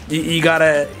advice. You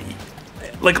gotta.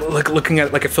 like looking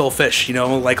at like a Phil Fish, you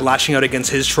know, like lashing out against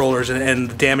his trollers and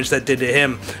the damage that did to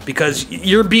him, because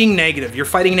you're being negative, you're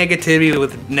fighting negativity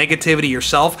with negativity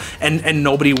yourself, and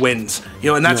nobody wins, you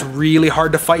know, and that's really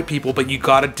hard to fight people, but you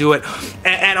got to do it.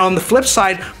 And on the flip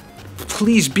side,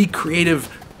 please be creative,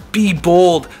 be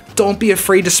bold. Don't be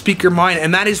afraid to speak your mind,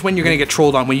 and that is when you're going to get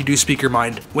trolled on, when you do speak your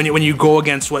mind. When you go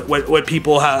against what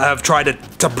people have tried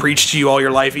to preach to you all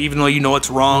your life, even though you know it's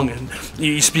wrong, and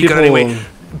you speak it anyway.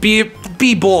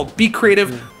 Be bold, be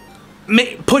creative,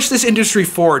 push this industry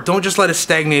forward. Don't just let it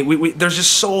stagnate. There's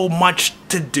just so much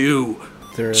to do.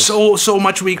 There is so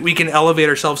much we can elevate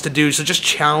ourselves to do. So just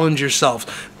challenge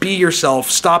yourself, be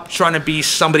yourself. Stop trying to be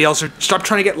somebody else, or stop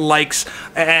trying to get likes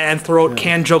and throw out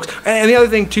canned jokes. And the other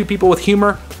thing too, people with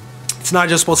humor, it's not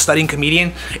just about studying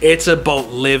comedian, it's about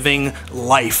living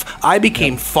life. I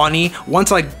became funny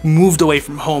once I moved away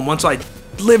from home, once I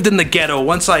lived in the ghetto,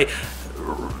 once I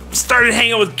started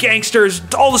hanging out with gangsters,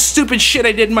 all the stupid shit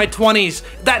I did in my 20s.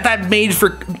 That made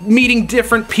for meeting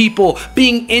different people,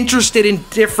 being interested in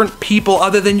different people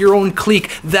other than your own clique.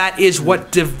 That is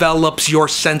what develops your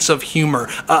sense of humor,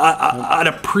 an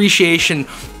appreciation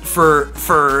for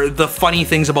the funny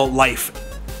things about life.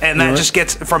 And that just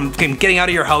gets from getting out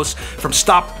of your house, from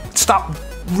stop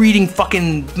reading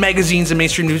fucking magazines and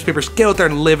mainstream newspapers. Get out there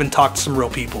and live and talk to some real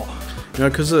people. You know,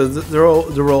 because there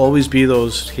will always be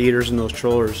those haters and those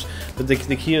trollers. But the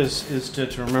key is to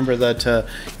remember that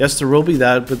yes, there will be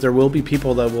that, but there will be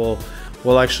people that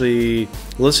will actually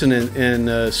listen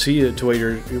and see to what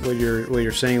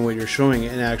you're saying, what you're showing,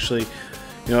 and actually,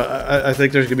 you know, I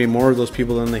think there's gonna be more of those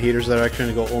people than the haters that are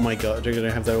actually gonna go, oh my god, they're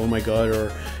gonna have that, oh my god,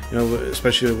 or, you know,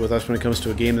 especially with us when it comes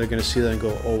to a game, they're gonna see that and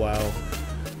go, oh wow.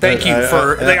 Thank you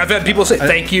for. I've had people say,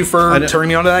 "Thank you for turning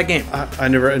me on to that game." I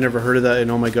never heard of that,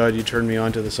 and oh my god, you turned me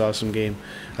on to this awesome game.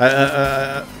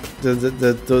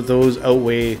 Those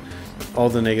outweigh all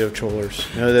the negative trollers.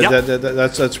 You know,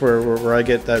 that's where I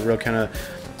get that real kind of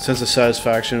sense of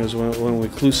satisfaction, is when we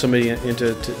clue somebody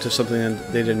into something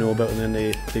that they didn't know about, and then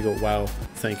they go, "Wow,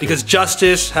 thank you." Because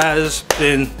justice has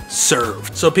been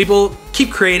served. So people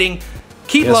keep creating,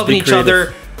 keep loving each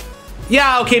other.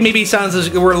 Yeah, okay, maybe it sounds as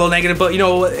we're a little negative, but you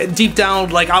know, deep down,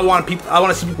 like I want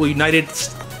to see people united,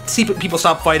 see people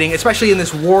stop fighting, especially in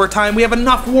this war time. We have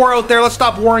enough war out there. Let's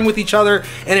stop warring with each other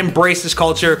and embrace this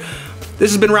culture. This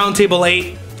has been Roundtable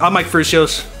 8. I'm Mike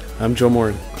Frucios. I'm Joe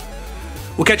Morin.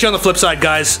 We'll catch you on the flip side,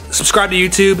 guys. Subscribe to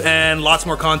YouTube, and lots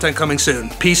more content coming soon.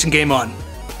 Peace and game on.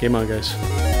 Game on,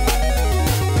 guys.